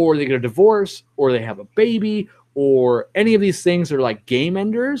 or they get a divorce, or they have a baby, or any of these things are like game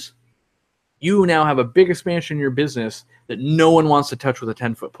enders, you now have a big expansion in your business that no one wants to touch with a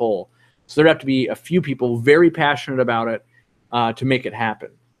 10-foot pole. So there'd have to be a few people very passionate about it to make it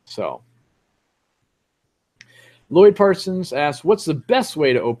happen. So Lloyd Parsons asks, what's the best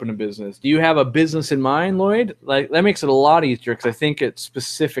way to open a business? Do you have a business in mind, Lloyd? Like, that makes it a lot easier, because I think it's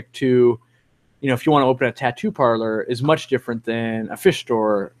specific to, you know, if you want to open a tattoo parlor, is much different than a fish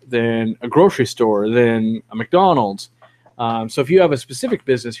store, than a grocery store, than a McDonald's. So if you have a specific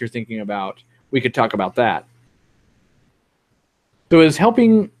business you're thinking about, we could talk about that. So is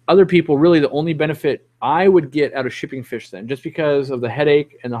helping other people really the only benefit I would get out of shipping fish then, just because of the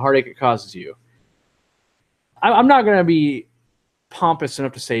headache and the heartache it causes you? I'm not going to be pompous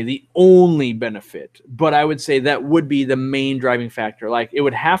enough to say the only benefit, but I would say that would be the main driving factor. Like, it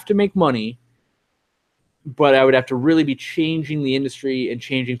would have to make money, but I would have to really be changing the industry and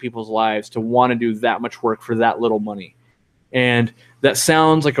changing people's lives to want to do that much work for that little money. And that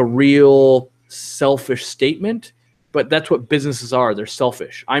sounds like a real selfish statement, but that's what businesses are. They're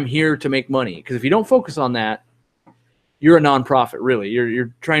selfish. I'm here to make money. Because if you don't focus on that, you're a nonprofit, really.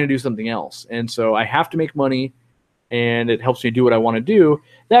 You're trying to do something else. And so I have to make money, and it helps me do what I want to do.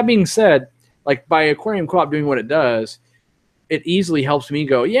 That being said, like, by Aquarium Co-op doing what it does, it easily helps me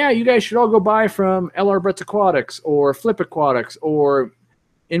go, yeah, you guys should all go buy from LR Brett's Aquatics or Flip Aquatics or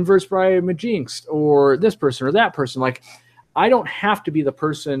Inverse by Majinx or this person or that person. Like, I don't have to be the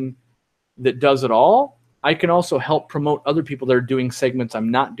person that does it all. I can also help promote other people that are doing segments I'm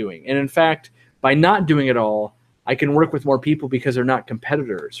not doing. And in fact, by not doing it all, I can work with more people because they're not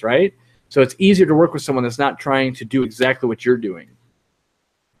competitors, right? So it's easier to work with someone that's not trying to do exactly what you're doing.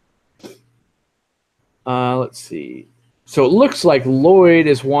 Let's see. So it looks like Lloyd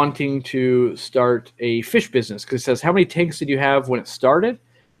is wanting to start a fish business, because it says, how many tanks did you have when it started?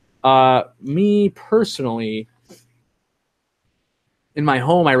 Me personally, in my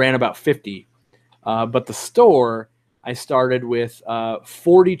home, I ran about 50. But the store, I started with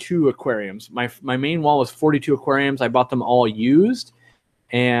 42 aquariums. My main wall was 42 aquariums. I bought them all used,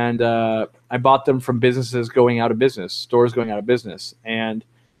 and I bought them from businesses going out of business, stores going out of business. And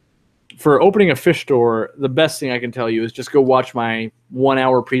for opening a fish store, the best thing I can tell you is just go watch my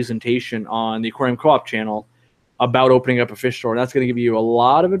 1-hour presentation on the Aquarium Co-op channel about opening up a fish store. That's going to give you a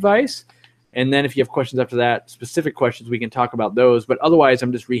lot of advice. And then if you have questions after that, specific questions, we can talk about those. But otherwise,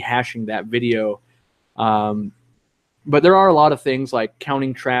 I'm just rehashing that video. But there are a lot of things like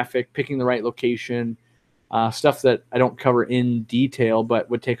counting traffic, picking the right location, stuff that I don't cover in detail, but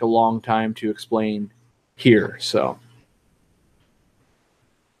would take a long time to explain here. So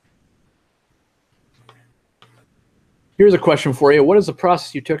here's a question for you. What is the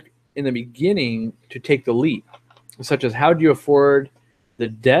process you took in the beginning to take the leap? Such as how do you afford the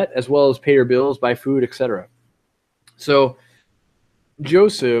debt as well as pay your bills, buy food, etc. So,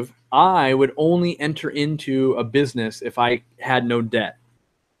 Joseph, I would only enter into a business if I had no debt,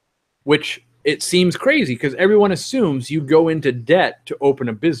 which it seems crazy because everyone assumes you go into debt to open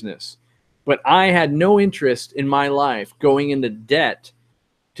a business. But I had no interest in my life going into debt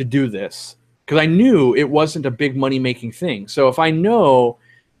to do this because I knew it wasn't a big money-making thing. So if I know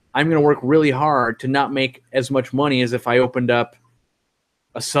I'm going to work really hard to not make as much money as if I opened up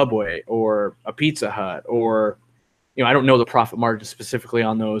a Subway or a Pizza Hut or, I don't know the profit margin specifically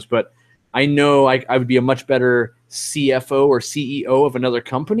on those, but I know I would be a much better CFO or CEO of another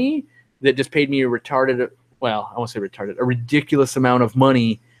company that just paid me a ridiculous amount of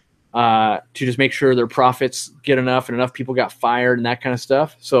money to just make sure their profits get enough and enough people got fired and that kind of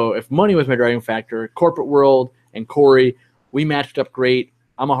stuff. So if money was my driving factor, corporate world and Corey, we matched up great.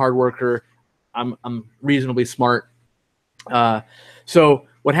 I'm a hard worker. I'm reasonably smart. So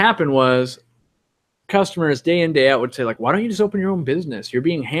what happened was customers day in, day out would say, like, why don't you just open your own business? You're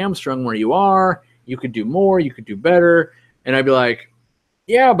being hamstrung where you are. You could do more. You could do better. And I'd be like,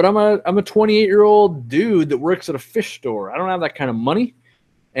 yeah, but I'm a 28-year-old dude that works at a fish store. I don't have that kind of money.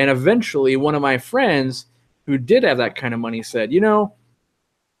 And eventually one of my friends who did have that kind of money said,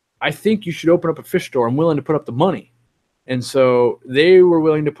 I think you should open up a fish store. I'm willing to put up the money. And so they were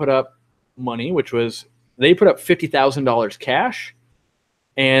willing to put up money, which was they put up $50,000 cash.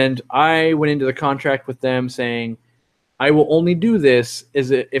 And I went into the contract with them saying, I will only do this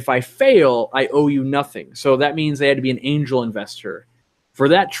if I fail, I owe you nothing. So that means they had to be an angel investor. For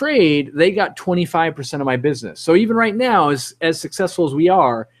that trade, they got 25% of my business. So even right now, as successful as we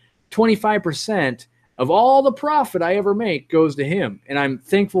are, 25% of all the profit I ever make goes to him. And I'm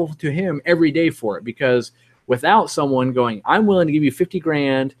thankful to him every day for it because without someone going, I'm willing to give you 50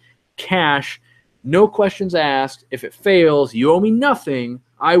 grand cash, no questions asked. If it fails, you owe me nothing.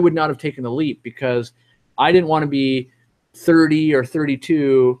 I would not have taken the leap because I didn't want to be 30 or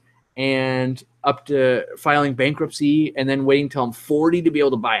 32 and up to filing bankruptcy and then waiting till I'm 40 to be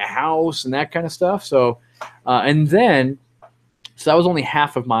able to buy a house and that kind of stuff. So, so that was only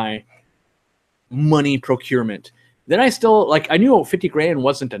half of my money procurement. Then I still, I knew 50 grand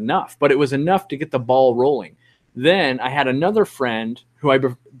wasn't enough, but it was enough to get the ball rolling. Then I had another friend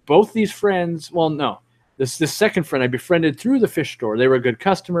who both these friends, this second friend I befriended through the fish store. They were a good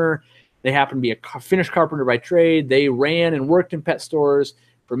customer. They happened to be a Finnish carpenter by trade. They ran and worked in pet stores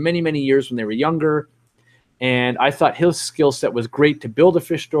for many, many years when they were younger. And I thought his skill set was great to build a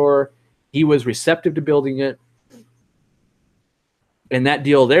fish store. He was receptive to building it. And that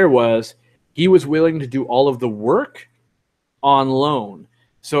deal there was he was willing to do all of the work on loan.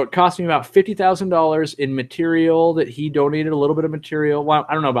 So it cost me about $50,000 in material that he donated, a little bit of material. Well,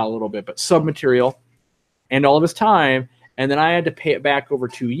 I don't know about a little bit, but some material and all of his time. And then I had to pay it back over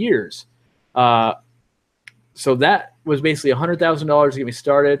 2 years. So that was basically $100,000 to get me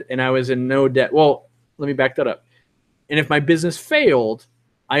started, and I was in no debt. Well, let me back that up. And if my business failed,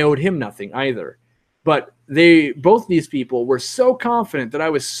 I owed him nothing either. But both these people were so confident that I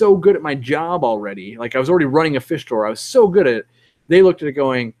was so good at my job already. Like I was already running a fish store. I was so good at it. They looked at it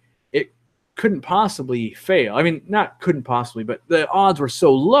going, it couldn't possibly fail. I mean, not couldn't possibly, but the odds were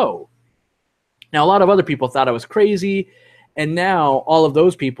so low. Now, a lot of other people thought I was crazy. And now all of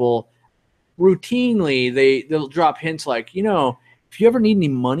those people routinely, they'll drop hints like, if you ever need any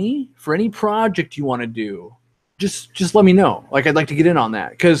money for any project you want to do, just let me know. Like, I'd like to get in on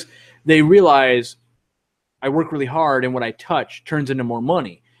that because they realize I work really hard and what I touch turns into more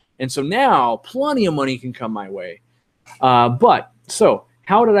money. And so now plenty of money can come my way. So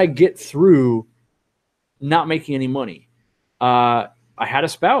how did I get through not making any money? I had a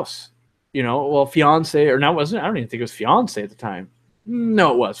spouse, fiance, or no, it wasn't. I don't even think it was fiance at the time.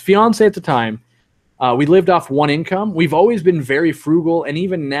 No, it was fiance at the time. We lived off one income. We've always been very frugal. And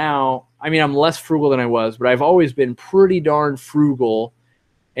even now I mean, I'm less frugal than I was, but I've always been pretty darn frugal,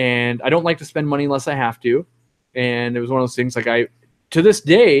 and I don't like to spend money unless I have to. And it was one of those things like to this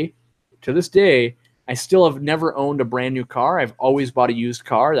day, I still have never owned a brand new car. I've always bought a used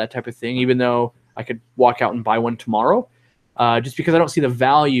car, that type of thing, even though I could walk out and buy one tomorrow, just because I don't see the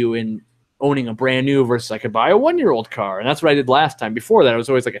value in owning a brand new versus I could buy a 1-year-old car. And that's what I did last time. Before that, it was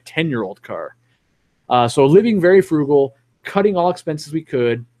always like a 10-year-old car. So living very frugal, cutting all expenses we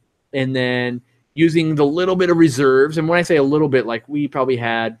could, and then using the little bit of reserves. And when I say a little bit, like we probably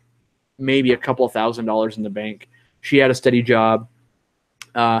had maybe a couple of $1,000s in the bank. She had a steady job.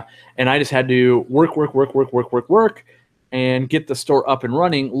 And I just had to work, and get the store up and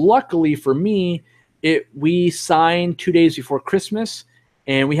running. Luckily for me, we signed 2 days before Christmas,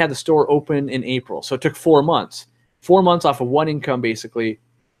 and we had the store open in April. So it took 4 months. 4 months off of one income, basically.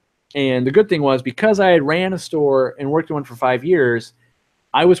 And the good thing was, because I had ran a store and worked in one for 5 years,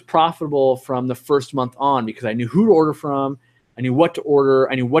 I was profitable from the first month on because I knew who to order from, I knew what to order,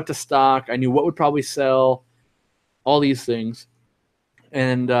 I knew what to stock, I knew what would probably sell, all these things.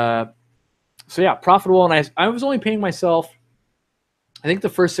 And so yeah, profitable. And I was only paying myself, I think the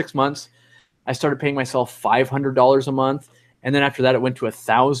first 6 months, I started paying myself $500 a month. And then after that, it went to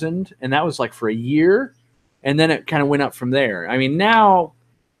 $1,000. And that was like for a year. And then it kind of went up from there. I mean, now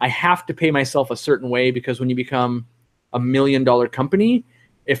I have to pay myself a certain way, because when you become a $1 million company,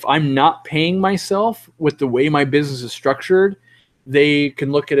 if I'm not paying myself with the way my business is structured, they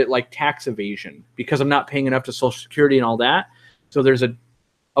can look at it like tax evasion, because I'm not paying enough to Social Security and all that. So there's a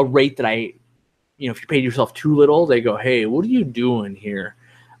rate that if you paid yourself too little, they go, hey, what are you doing here?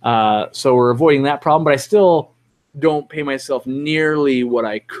 So we're avoiding that problem, but I still don't pay myself nearly what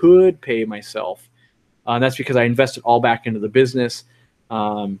I could pay myself. That's because I invested all back into the business.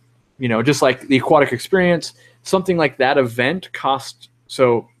 Just like the aquatic experience, something like that event cost.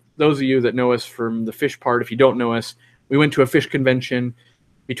 So those of you that know us from the fish part, if you don't know us, we went to a fish convention.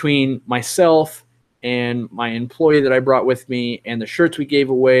 Between myself and my employee that I brought with me, and the shirts we gave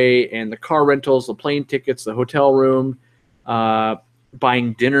away, and the car rentals, the plane tickets, the hotel room,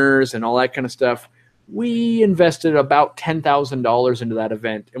 buying dinners and all that kind of stuff, we invested about $10,000 into that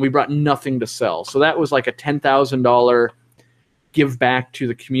event, and we brought nothing to sell. So that was like a $10,000 give back to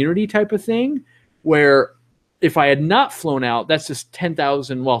the community type of thing, where if I had not flown out, that's just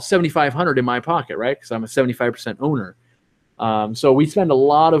 $10,000, well, $7,500 in my pocket, right? Because I'm a 75% owner. So we spend a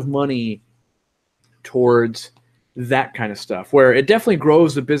lot of money towards that kind of stuff, where it definitely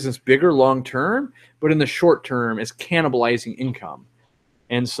grows the business bigger long term, but in the short term is cannibalizing income.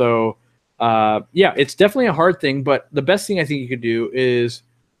 And so, it's definitely a hard thing, but the best thing I think you could do is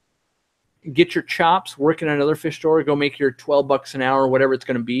get your chops working at another fish store, go make your $12 an hour, whatever it's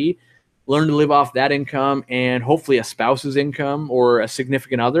going to be, learn to live off that income, and hopefully a spouse's income, or a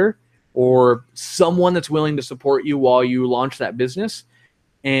significant other, or someone that's willing to support you while you launch that business.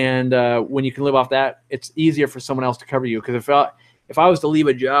 And when you can live off that, it's easier for someone else to cover you. Because if I was to leave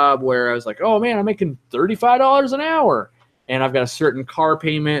a job where I was like, oh man, I'm making $35 an hour, and I've got a certain car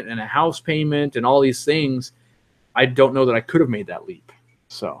payment and a house payment and all these things, I don't know that I could have made that leap.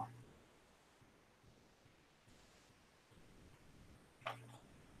 So.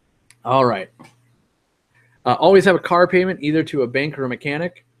 All right. Always have a car payment, either to a bank or a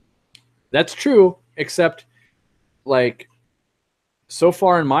mechanic. That's true, except like so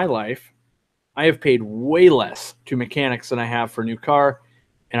far in my life, I have paid way less to mechanics than I have for a new car.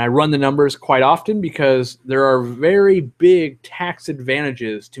 And I run the numbers quite often, because there are very big tax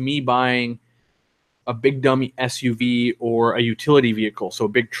advantages to me buying a big dummy SUV or a utility vehicle. So a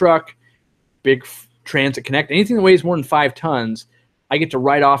big truck, big Transit Connect, anything that weighs more than 5 tons, I get to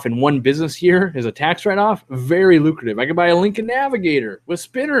write off in one business year as a tax write-off. Very lucrative. I can buy a Lincoln Navigator with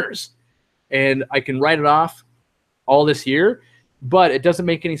spinners, and I can write it off all this year, but it doesn't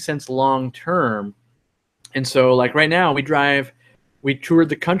make any sense long term. And so like right now we toured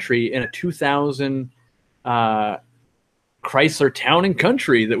the country in a 2000 Chrysler Town and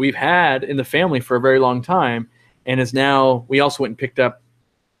Country that we've had in the family for a very long time, and is now, we also went and picked up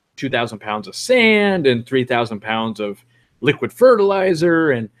 2,000 pounds of sand and 3,000 pounds of liquid fertilizer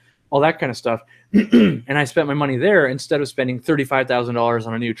and all that kind of stuff. And I spent my money there instead of spending $35,000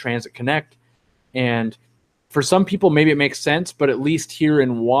 on a new Transit Connect. And for some people, maybe it makes sense, but at least here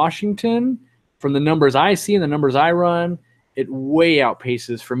in Washington, from the numbers I see and the numbers I run, it way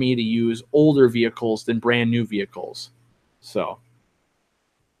outpaces for me to use older vehicles than brand new vehicles. So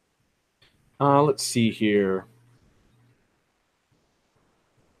let's see here.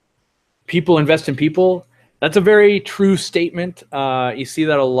 People invest in people. That's a very true statement. You see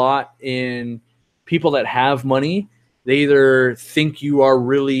that a lot in people that have money. They either think you are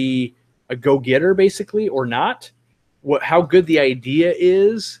really a go-getter basically or not. How good the idea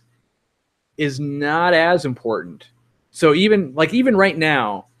is not as important. So even right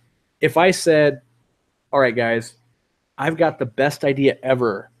now, if I said, all right, guys, I've got the best idea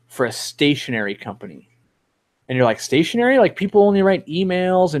ever for a stationery company. And you're like, stationery? Like people only write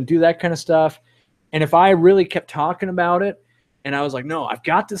emails and do that kind of stuff. And if I really kept talking about it and I was like, no, I've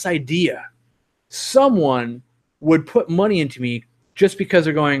got this idea, someone would put money into me just because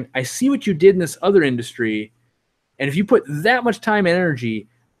they're going, I see what you did in this other industry. And if you put that much time and energy,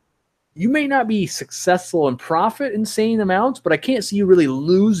 you may not be successful and profit insane amounts, but I can't see you really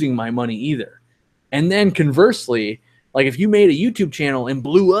losing my money either. And then conversely, like if you made a YouTube channel and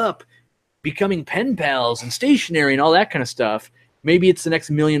blew up, becoming pen pals and stationery and all that kind of stuff, maybe it's the next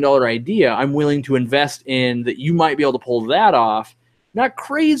 $1 million idea I'm willing to invest in that you might be able to pull that off. Not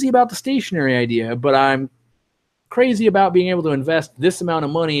crazy about the stationery idea, but I'm crazy about being able to invest this amount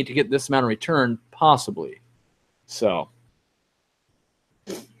of money to get this amount of return, possibly. So,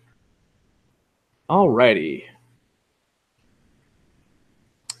 alrighty.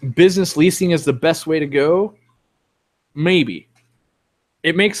 Business leasing is the best way to go? Maybe.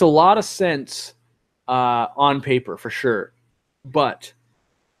 It makes a lot of sense on paper, for sure. But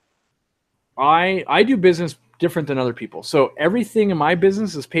I do business different than other people. So everything in my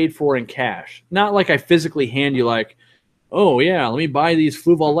business is paid for in cash. Not like I physically hand you like, oh, yeah, let me buy these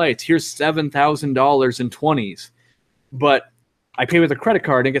Fluval lights. Here's $7,000 in 20s. But I pay with a credit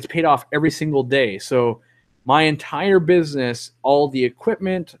card and it gets paid off every single day. So my entire business, all the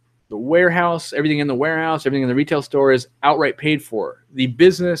equipment, the warehouse, everything in the warehouse, everything in the retail store is outright paid for. The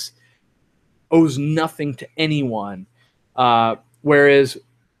business owes nothing to anyone. Whereas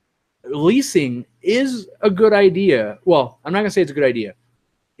leasing is a good idea. Well, I'm not going to say it's a good idea.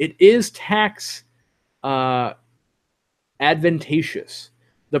 It is tax advantageous.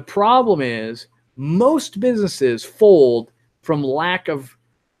 The problem is most businesses fold from lack of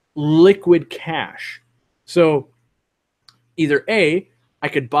liquid cash. So either A, I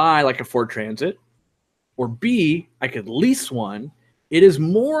could buy like a Ford Transit, or B, I could lease one. It is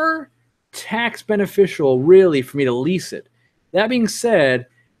more tax beneficial really for me to lease it. That being said,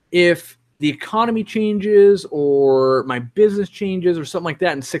 if the economy changes or my business changes or something like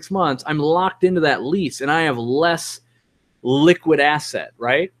that in 6 months, I'm locked into that lease and I have less liquid asset,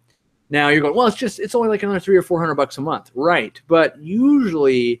 right? Now you're going, well, it's only like another $300 or $400 a month, right? But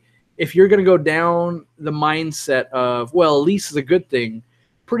usually, if you're going to go down the mindset of, well, a lease is a good thing,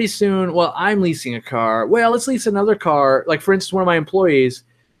 pretty soon, well, I'm leasing a car. Well, let's lease another car. Like for instance, one of my employees,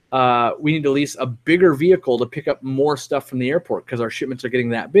 we need to lease a bigger vehicle to pick up more stuff from the airport because our shipments are getting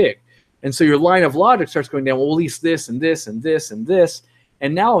that big. And so your line of logic starts going down. Well, we'll lease this and this and this and this,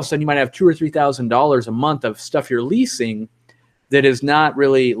 and now all of a sudden you might have $2,000 or $3,000 a month of stuff you're leasing that is not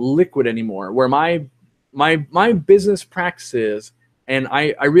really liquid anymore. Where my business practices, and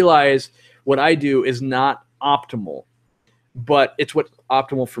I realize what I do is not optimal, but it's what's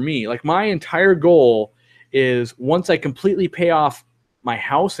optimal for me. Like my entire goal is once I completely pay off my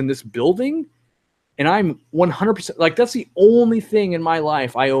house in this building, and I'm 100%, like that's the only thing in my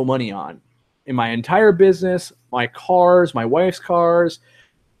life I owe money on. In my entire business, my cars, my wife's cars,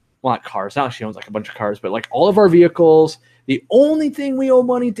 well, not cars, now she owns like a bunch of cars, but like all of our vehicles, the only thing we owe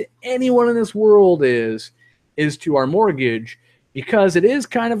money to anyone in this world is to our mortgage, because it is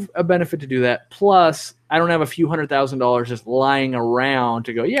kind of a benefit to do that. Plus, I don't have a few $100,000 just lying around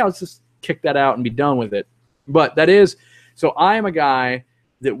to go, yeah, let's just kick that out and be done with it. But that is, so I am a guy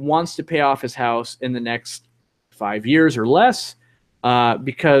that wants to pay off his house in the next 5 years or less,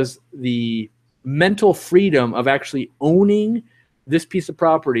 because the mental freedom of actually owning this piece of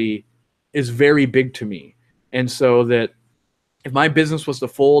property is very big to me. And so that if my business was to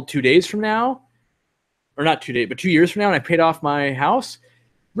fold 2 days from now, or not 2 days, but 2 years from now, and I paid off my house,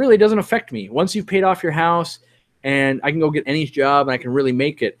 really doesn't affect me. Once you've paid off your house, and I can go get any job and I can really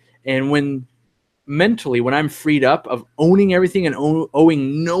make it. And when I'm freed up of owning everything and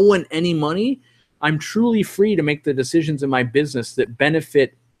owing no one any money, I'm truly free to make the decisions in my business that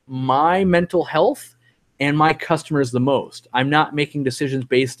benefit my mental health and my customers the most. I'm not making decisions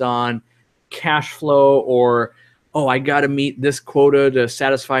based on cash flow or, oh, I got to meet this quota to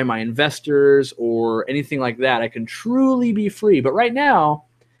satisfy my investors or anything like that. I can truly be free. But right now,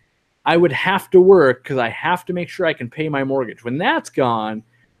 I would have to work because I have to make sure I can pay my mortgage. When that's gone,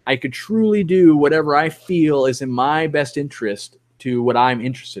 I could truly do whatever I feel is in my best interest to what I'm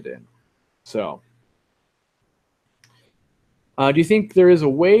interested in. So, do you think there is a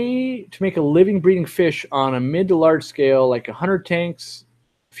way to make a living breeding fish on a mid to large scale, like 100 tanks,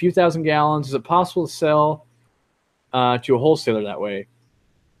 a few thousand gallons? Is it possible to sell to a wholesaler that way?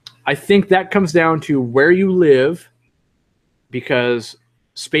 I think that comes down to where you live, because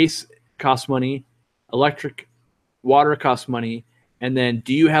space costs money, electric, water costs money, and then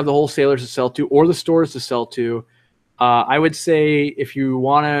do you have the wholesalers to sell to or the stores to sell to? I would say if you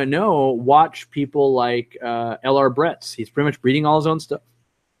want to know, watch people like L.R. Bretz. He's pretty much breeding all his own stuff.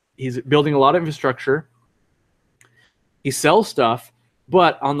 He's building a lot of infrastructure. He sells stuff,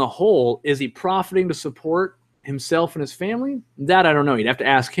 but on the whole, is he profiting to support himself and his family? That I don't know. You'd have to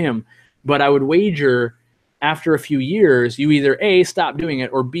ask him. But I would wager after a few years, you either A, stop doing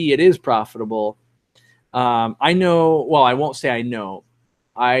it, or B, it is profitable. I know, well, I won't say I know.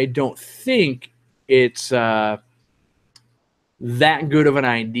 I don't think it's that good of an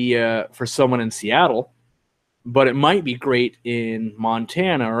idea for someone in Seattle, but it might be great in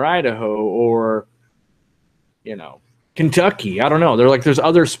Montana or Idaho or, you know, Kentucky. I don't know. There's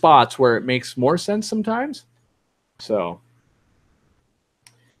other spots where it makes more sense sometimes. So,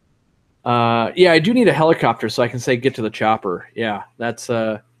 yeah, I do need a helicopter so I can say get to the chopper. Yeah, that's,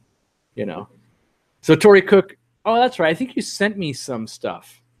 you know. So Tori Cook, oh, that's right. I think you sent me some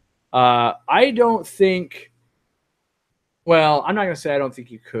stuff. I don't think, well, I'm not going to say I don't think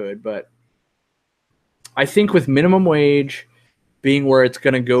you could, but I think with minimum wage being where it's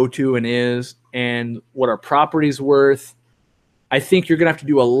going to go to and is, and what our property's worth, I think you're going to have to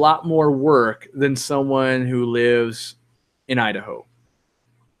do a lot more work than someone who lives in Idaho.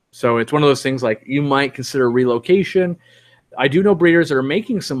 So it's one of those things like you might consider relocation. I do know breeders that are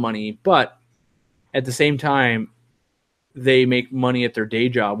making some money, but at the same time, they make money at their day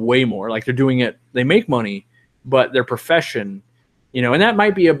job way more. Like they're doing it, they make money, but their profession, you know, and that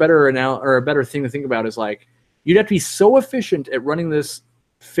might be a better thing to think about is like you'd have to be so efficient at running this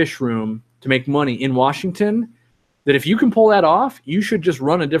fish room to make money in Washington that if you can pull that off, you should just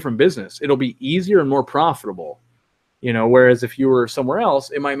run a different business. It'll be easier and more profitable. You know, whereas if you were somewhere else,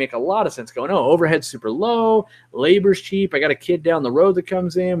 it might make a lot of sense going, oh, overhead's super low, labor's cheap, I got a kid down the road that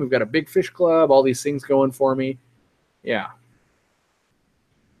comes in, we've got a big fish club, all these things going for me. Yeah.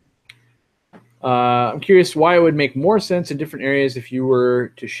 I'm curious why it would make more sense in different areas if you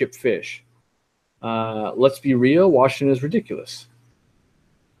were to ship fish. Let's be real, Washington is ridiculous.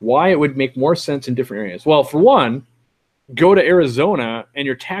 Why it would make more sense in different areas? Well, for one, go to Arizona and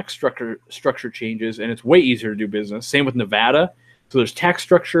your tax structure changes and it's way easier to do business. Same with Nevada. So there's tax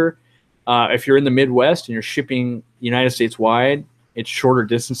structure. If you're in the Midwest and you're shipping United States wide, it's shorter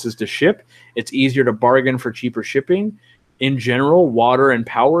distances to ship. It's easier to bargain for cheaper shipping. In general, water and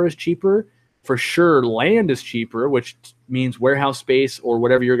power is cheaper. For sure, land is cheaper, which means warehouse space or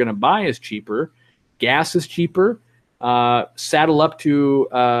whatever you're going to buy is cheaper. Gas is cheaper. Saddle up to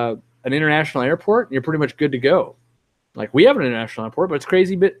an international airport, and you're pretty much good to go. Like we have an international airport, but it's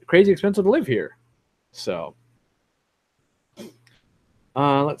crazy expensive to live here. So,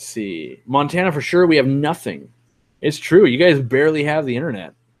 let's see. Montana for sure, we have nothing. It's true. You guys barely have the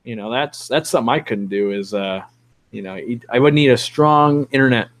internet. You know, that's something I couldn't do is, you know, I would need a strong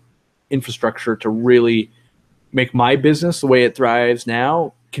internet infrastructure to really make my business the way it thrives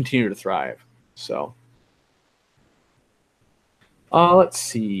now continue to thrive. So, let's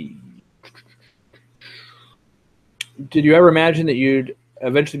see. Did you ever imagine that you'd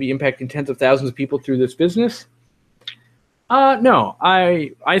eventually be impacting tens of thousands of people through this business? No,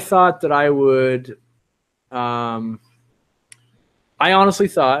 I thought that I would. I honestly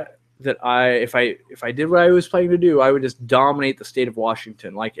thought that if I did what I was planning to do, I would just dominate the state of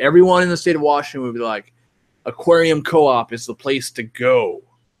Washington. Like everyone in the state of Washington would be like, Aquarium Co-op is the place to go.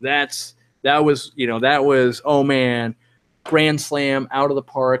 That was oh man, grand slam, out of the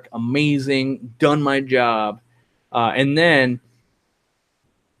park, amazing, done my job. And then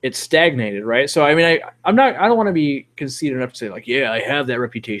it stagnated, right? So I mean, I don't want to be conceited enough to say like, yeah, I have that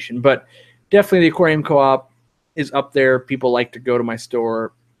reputation, but definitely the Aquarium Co-op is up there. People like to go to my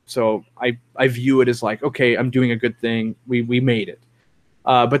store, so I view it as like, okay, I'm doing a good thing. We made it.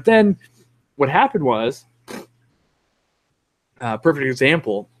 But then what happened was, perfect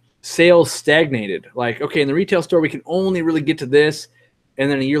example, sales stagnated. Like, okay, in the retail store we can only really get to this, and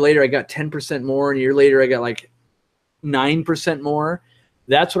then a year later I got 10% more, and a year later I got like 9% more.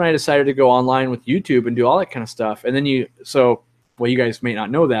 That's when I decided to go online with YouTube and do all that kind of stuff. And then you guys may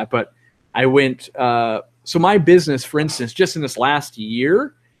not know that, but I went, so my business, for instance, just in this last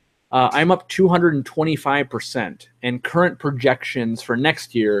year, I'm up 225%, and current projections for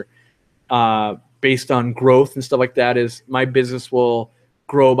next year, based on growth and stuff like that, is my business will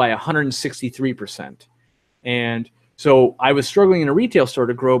grow by 163%. And so I was struggling in a retail store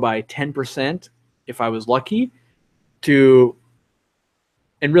to grow by 10% if I was lucky, to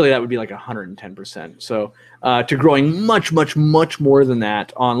and really that would be like 110%. So to growing much, much, much more than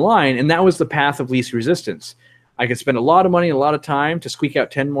that online. And that was the path of least resistance. I could spend a lot of money, a lot of time to squeak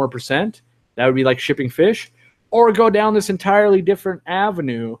out 10 more percent. That would be like shipping fish, or go down this entirely different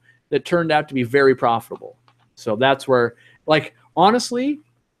avenue that turned out to be very profitable. So that's where, like, honestly,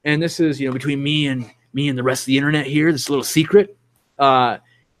 and this is, between me and the rest of the internet here, this little secret,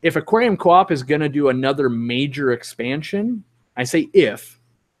 if Aquarium Co-op is going to do another major expansion, I say if,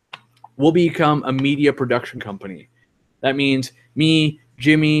 we'll become a media production company. That means me,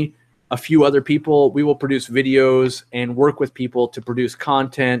 Jimmy, a few other people, we will produce videos and work with people to produce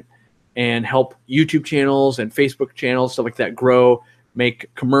content and help YouTube channels and Facebook channels, stuff like that, grow, make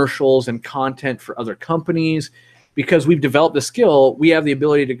commercials and content for other companies. Because we've developed the skill, we have the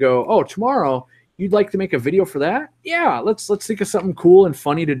ability to go, oh, tomorrow, you'd like to make a video for that? Yeah, let's think of something cool and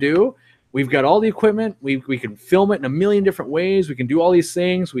funny to do. We've got all the equipment. We can film it in a million different ways. We can do all these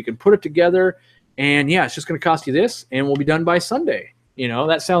things. We can put it together. And yeah, it's just going to cost you this, and we'll be done by Sunday.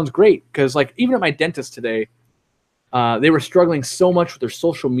 That sounds great. Because like even at my dentist today, they were struggling so much with their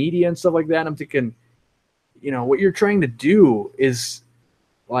social media and stuff like that. I'm thinking, what you're trying to do is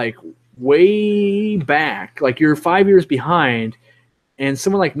like way back. Like you're 5 years behind. And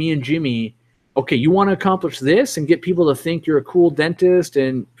someone like me and Jimmy, okay, you want to accomplish this and get people to think you're a cool dentist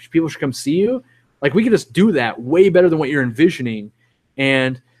and people should come see you? Like, we could just do that way better than what you're envisioning.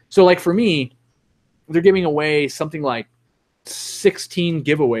 And so, like, for me, they're giving away something like 16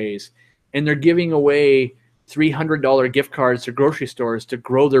 giveaways, and they're giving away $300 gift cards to grocery stores to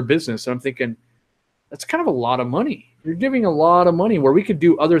grow their business. And I'm thinking, that's kind of a lot of money. You're giving a lot of money where we could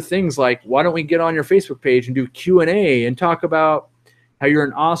do other things like, why don't we get on your Facebook page and do Q&A and talk about how you're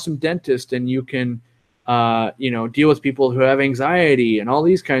an awesome dentist and you can, deal with people who have anxiety and all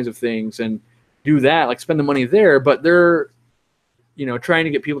these kinds of things, and do that, like spend the money there. But they're, trying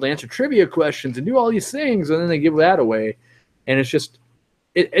to get people to answer trivia questions and do all these things, and then they give that away. And it's just,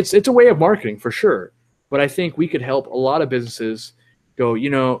 it's a way of marketing for sure. But I think we could help a lot of businesses go,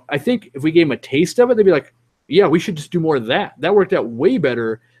 I think if we gave them a taste of it, they'd be like, yeah, we should just do more of that. That worked out way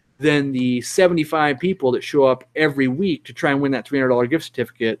better than the 75 people that show up every week to try and win that $300 gift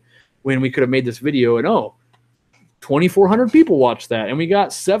certificate, when we could have made this video and 2,400 people watched that and we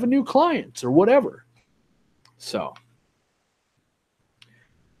got 7 new clients or whatever. So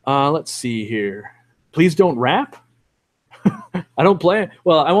let's see here. Please don't rap. I don't plan.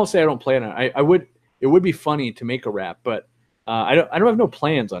 Well, I won't say I don't plan it. I would. It would be funny to make a rap, but I don't have no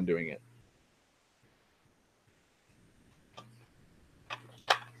plans on doing it.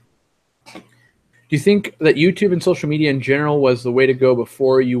 Do you think that YouTube and social media in general was the way to go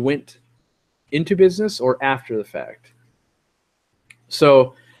before you went into business or after the fact?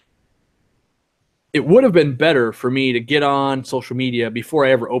 So it would have been better for me to get on social media before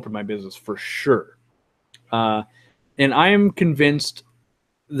I ever opened my business, for sure. And I am convinced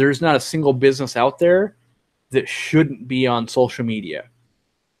there's not a single business out there that shouldn't be on social media.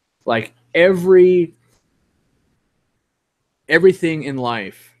 Like everything in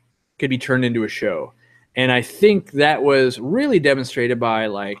life could be turned into a show. And I think that was really demonstrated by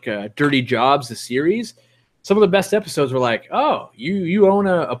like Dirty Jobs, the series. Some of the best episodes were like, oh, you own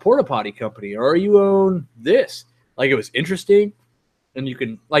a porta potty company, or you own this. Like, it was interesting. And you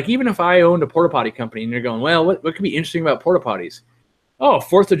can, like, even if I owned a porta potty company and you're going, well, what could be interesting about porta potties? Oh,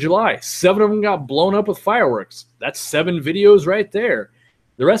 4th of July, 7 of them got blown up with fireworks. That's 7 videos right there.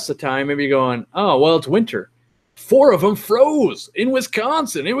 The rest of the time, maybe you're going, oh, well, it's winter. 4 of them froze in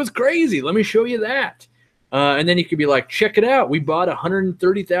Wisconsin. It was crazy. Let me show you that. And then you could be like, check it out. We bought a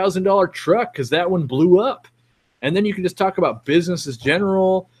 $130,000 truck because that one blew up. And then you can just talk about business as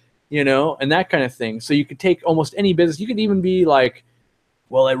general, and that kind of thing. So you could take almost any business. You could even be like,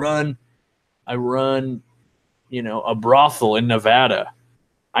 well, I run, a brothel in Nevada.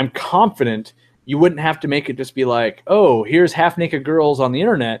 I'm confident you wouldn't have to make it just be like, oh, here's half-naked girls on the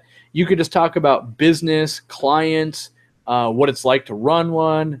internet. You could just talk about business, clients, what it's like to run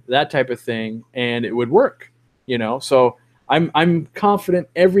one, that type of thing, and it would work. So I'm confident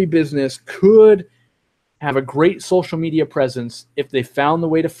every business could have a great social media presence if they found the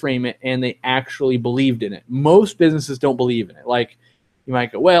way to frame it and they actually believed in it. Most businesses don't believe in it. Like, you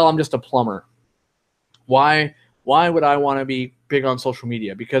might go, well, I'm just a plumber. Why would I want to be big on social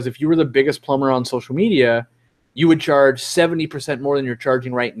media? Because if you were the biggest plumber on social media, you would charge 70% more than you're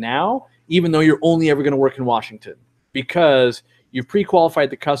charging right now, even though you're only ever going to work in Washington, because you've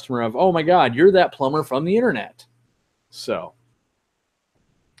pre-qualified the customer of, oh my God, you're that plumber from the internet. So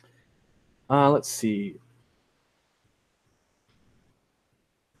let's see.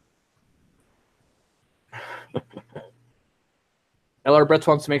 LR Bretz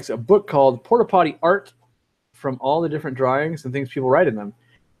wants to make a book called Porta Potty Art from all the different drawings and things people write in them.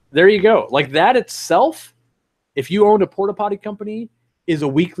 There you go. Like that itself, if you owned a porta potty company, is a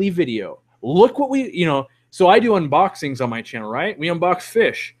weekly video. Look what so I do unboxings on my channel, right? We unbox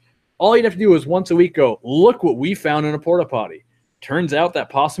fish. All you'd have to do is once a week go, look what we found in a porta potty. Turns out that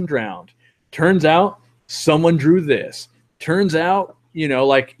possum drowned. Turns out someone drew this. Turns out,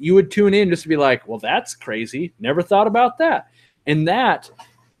 like you would tune in just to be like, well, that's crazy. Never thought about that. And that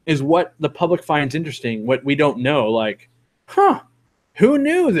is what the public finds interesting, what we don't know. Like, who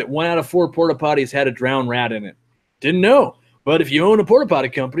knew that 1 out of 4 porta potties had a drowned rat in it? Didn't know. But if you own a porta potty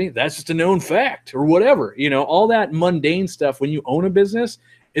company, that's just a known fact or whatever. All that mundane stuff when you own a business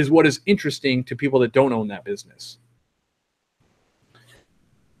is what is interesting to people that don't own that business.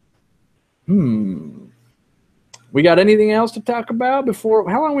 We got anything else to talk about before?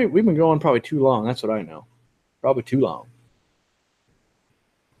 How long we've been going? Probably too long. That's what I know. Probably too long.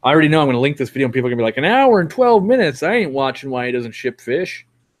 I already know I'm going to link this video and people are going to be like, an hour and 12 minutes. I ain't watching why he doesn't ship fish.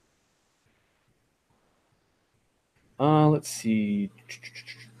 Let's see.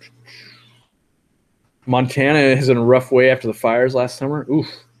 Montana is in a rough way after the fires last summer. Oof.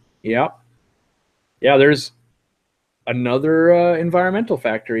 Yeah. Yeah, there's another environmental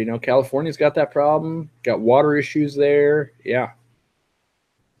factor. California's got that problem. Got water issues there. Yeah.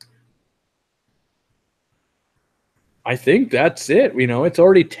 I think that's it. It's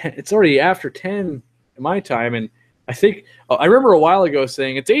already after 10 my time, and I remember a while ago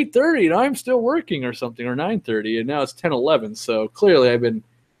saying it's 8:30 and I'm still working or something, or 9:30, and now it's 10:11. So clearly I've been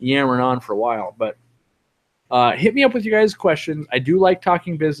yammering on for a while. But hit me up with you guys' questions. I do like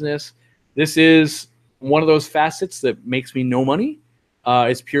talking business. This is one of those facets that makes me no money.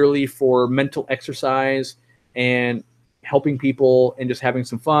 It's purely for mental exercise and helping people and just having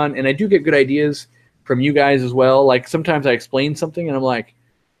some fun. And I do get good ideas from you guys as well. Like sometimes I explain something and I'm like,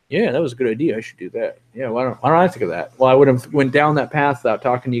 yeah, that was a good idea. I should do that. Yeah, why don't I think of that? Well, I would have went down that path without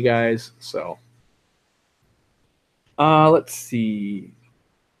talking to you guys. So let's see.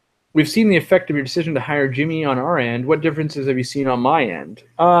 We've seen the effect of your decision to hire Jimmy on our end. What differences have you seen on my end?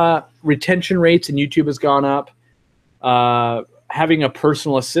 Retention rates in YouTube has gone up. Having a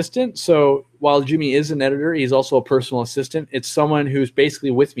personal assistant. So while Jimmy is an editor, he's also a personal assistant. It's someone who's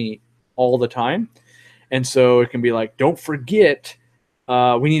basically with me all the time. And so it can be like, don't forget,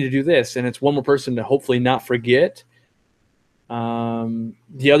 we need to do this. And it's one more person to hopefully not forget.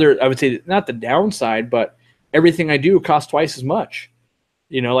 The other, I would say, not the downside, but everything I do costs twice as much.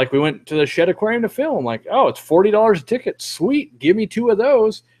 Like we went to the Shed Aquarium to film. Like, oh, it's $40 a ticket. Sweet. Give me 2 of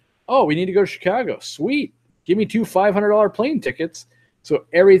those. Oh, we need to go to Chicago. Sweet. Give me 2 $500 plane tickets. So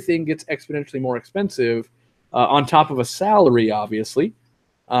everything gets exponentially more expensive on top of a salary, obviously.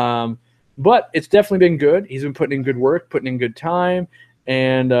 But it's definitely been good. He's been putting in good work, putting in good time,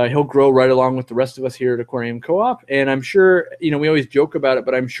 and he'll grow right along with the rest of us here at Aquarium Co-op. And I'm sure, we always joke about it,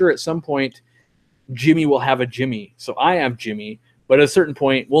 but I'm sure at some point Jimmy will have a Jimmy. So I have Jimmy. But at a certain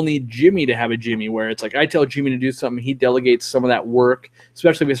point, we'll need Jimmy to have a Jimmy, where it's like I tell Jimmy to do something, he delegates some of that work,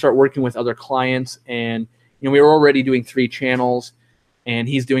 especially if we start working with other clients. And we were already doing 3 channels, and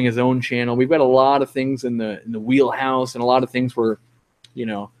he's doing his own channel. We've got a lot of things in the wheelhouse, and a lot of things we're,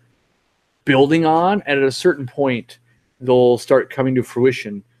 building on. And at a certain point, they'll start coming to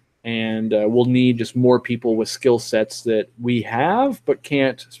fruition, and we'll need just more people with skill sets that we have but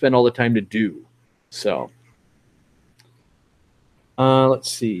can't spend all the time to do. So. Let's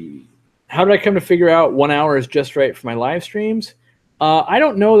see. How did I come to figure out 1 hour is just right for my live streams? I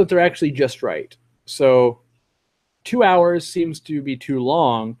don't know that they're actually just right. So 2 hours seems to be too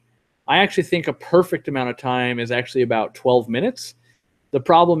long. I actually think a perfect amount of time is actually about 12 minutes. The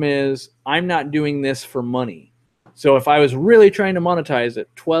problem is I'm not doing this for money. So if I was really trying to monetize it,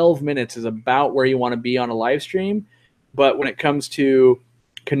 12 minutes is about where you want to be on a live stream. But when it comes to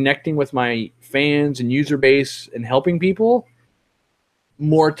connecting with my fans and user base and helping people,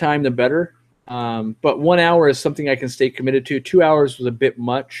 more time the better. But 1 hour is something I can stay committed to. 2 hours was a bit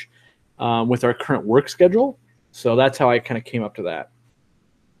much with our current work schedule. So that's how I kind of came up to that.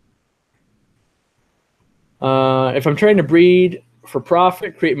 If I'm trying to breed for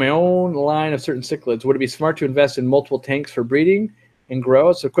profit, create my own line of certain cichlids, would it be smart to invest in multiple tanks for breeding and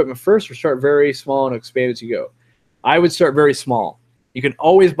grow? So equipment first, or start very small and expand as you go? I would start very small. You can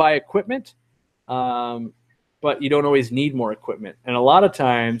always buy equipment. But you don't always need more equipment. And a lot of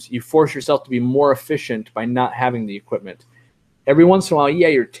times you force yourself to be more efficient by not having the equipment. Every once in a while, yeah,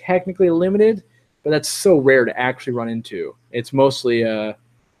 you're technically limited, but that's so rare to actually run into. It's mostly do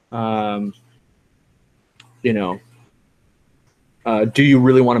you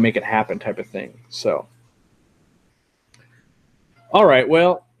really want to make it happen type of thing. So All right.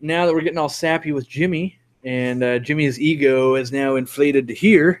 Well, now that we're getting all sappy with Jimmy, and Jimmy's ego is now inflated to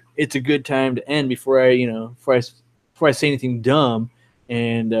here, it's a good time to end before I say anything dumb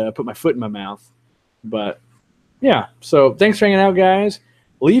and put my foot in my mouth. But yeah, so thanks for hanging out, guys.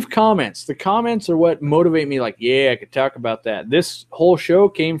 Leave comments. The comments are what motivate me. Like, yeah, I could talk about that. This whole show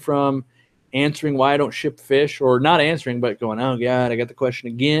came from answering why I don't ship fish, or not answering, but going, oh God, I got the question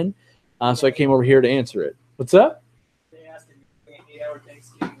again. So I came over here to answer it. What's up? They asked if you 8-hour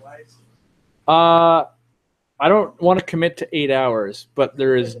Thanksgiving lives. I don't want to commit to 8 hours, but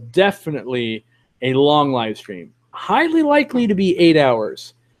there is definitely a long live stream. Highly likely to be 8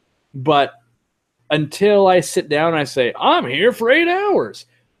 hours, but until I sit down and I say, I'm here for 8 hours,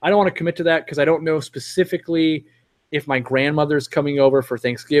 I don't want to commit to that because I don't know specifically if my grandmother's coming over for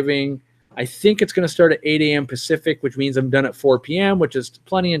Thanksgiving. I think it's going to start at 8 a.m. Pacific, which means I'm done at 4 p.m., which is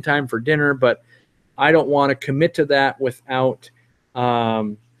plenty in time for dinner, but I don't want to commit to that without,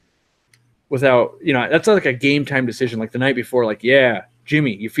 that's not like a game time decision like the night before, like, yeah,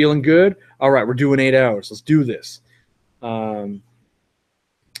 Jimmy, you feeling good? All right, we're doing 8 hours. Let's do this. So,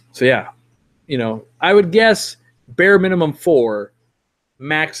 yeah. I would guess bare minimum 4,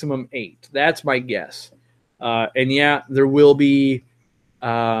 maximum 8. That's my guess. And yeah, there will be,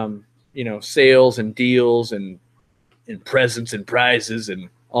 sales and deals and presents and prizes and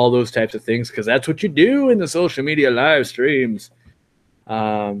all those types of things, because that's what you do in the social media live streams.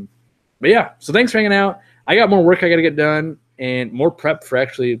 But yeah, so thanks for hanging out. I got more work I got to get done and more prep for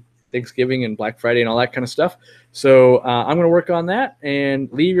actually Thanksgiving and Black Friday and all that kind of stuff. So I'm going to work on that,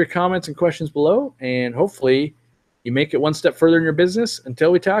 and leave your comments and questions below, and hopefully you make it one step further in your business.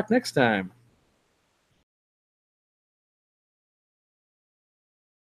 Until we talk next time.